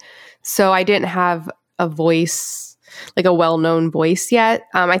yet. So I didn't have a voice, like a well-known voice yet.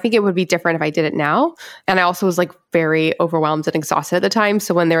 I think it would be different if I did it now. And I also was like very overwhelmed and exhausted at the time.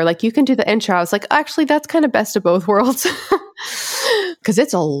 So when they were like, you can do the intro, I was like, actually, that's kind of best of both worlds. Because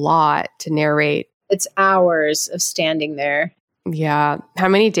it's a lot to narrate. It's hours of standing there. Yeah. How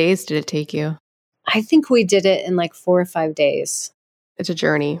many days did it take you? I think we did it in like 4 or 5 days. It's a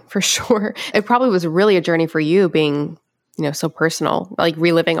journey for sure. It probably was really a journey for you being, so personal, like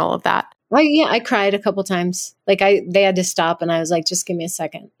reliving all of that. Well, yeah, I cried a couple times. Like they had to stop and I was like, just give me a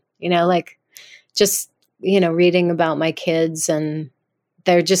second, reading about my kids, and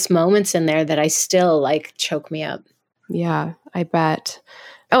there are just moments in there that I still like choke me up. Yeah, I bet.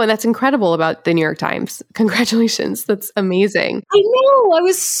 Oh, and that's incredible about the New York Times. Congratulations. That's amazing. I know. I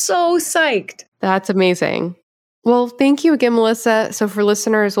was so psyched. That's amazing. Well, thank you again, Melissa. So for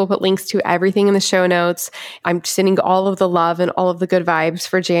listeners, we'll put links to everything in the show notes. I'm sending all of the love and all of the good vibes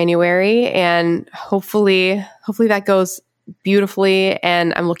for January. And hopefully that goes beautifully.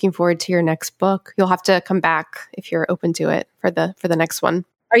 And I'm looking forward to your next book. You'll have to come back if you're open to it for the next one.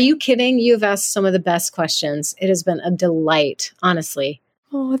 Are you kidding? You've asked some of the best questions. It has been a delight, honestly.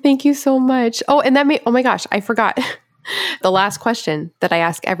 Oh, thank you so much. Oh, and oh my gosh, I forgot. The last question that I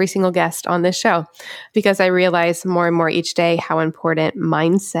ask every single guest on this show, because I realize more and more each day how important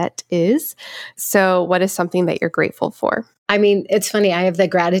mindset is. So what is something that you're grateful for? I mean, it's funny. I have the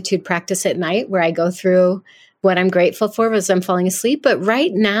gratitude practice at night where I go through what I'm grateful for as I'm falling asleep. But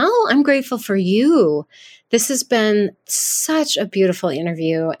right now, I'm grateful for you. This has been such a beautiful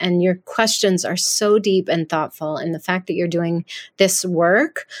interview, and your questions are so deep and thoughtful. And the fact that you're doing this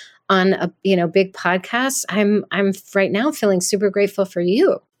work on a big podcast, I'm right now feeling super grateful for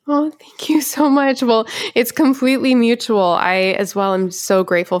you. Oh, thank you so much. Well, it's completely mutual. I as well am so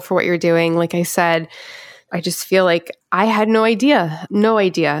grateful for what you're doing. Like I said, I just feel like I had no idea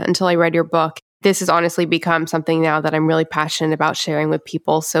until I read your book. This has honestly become something now that I'm really passionate about sharing with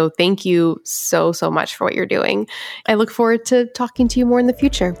people. So thank you so, so much for what you're doing. I look forward to talking to you more in the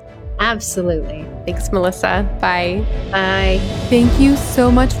future. Absolutely. Thanks, Melissa. Bye. Bye. Thank you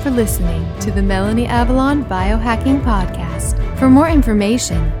so much for listening to the Melanie Avalon Biohacking Podcast. For more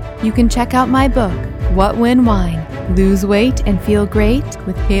information, you can check out my book, What When Wine? Lose Weight and Feel Great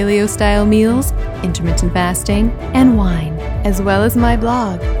with Paleo-Style Meals, Intermittent Fasting, and Wine, as well as my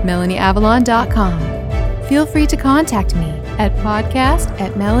blog, MelanieAvalon.com. Feel free to contact me at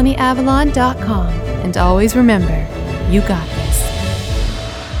podcast@MelanieAvalon.com. And always remember, you got this.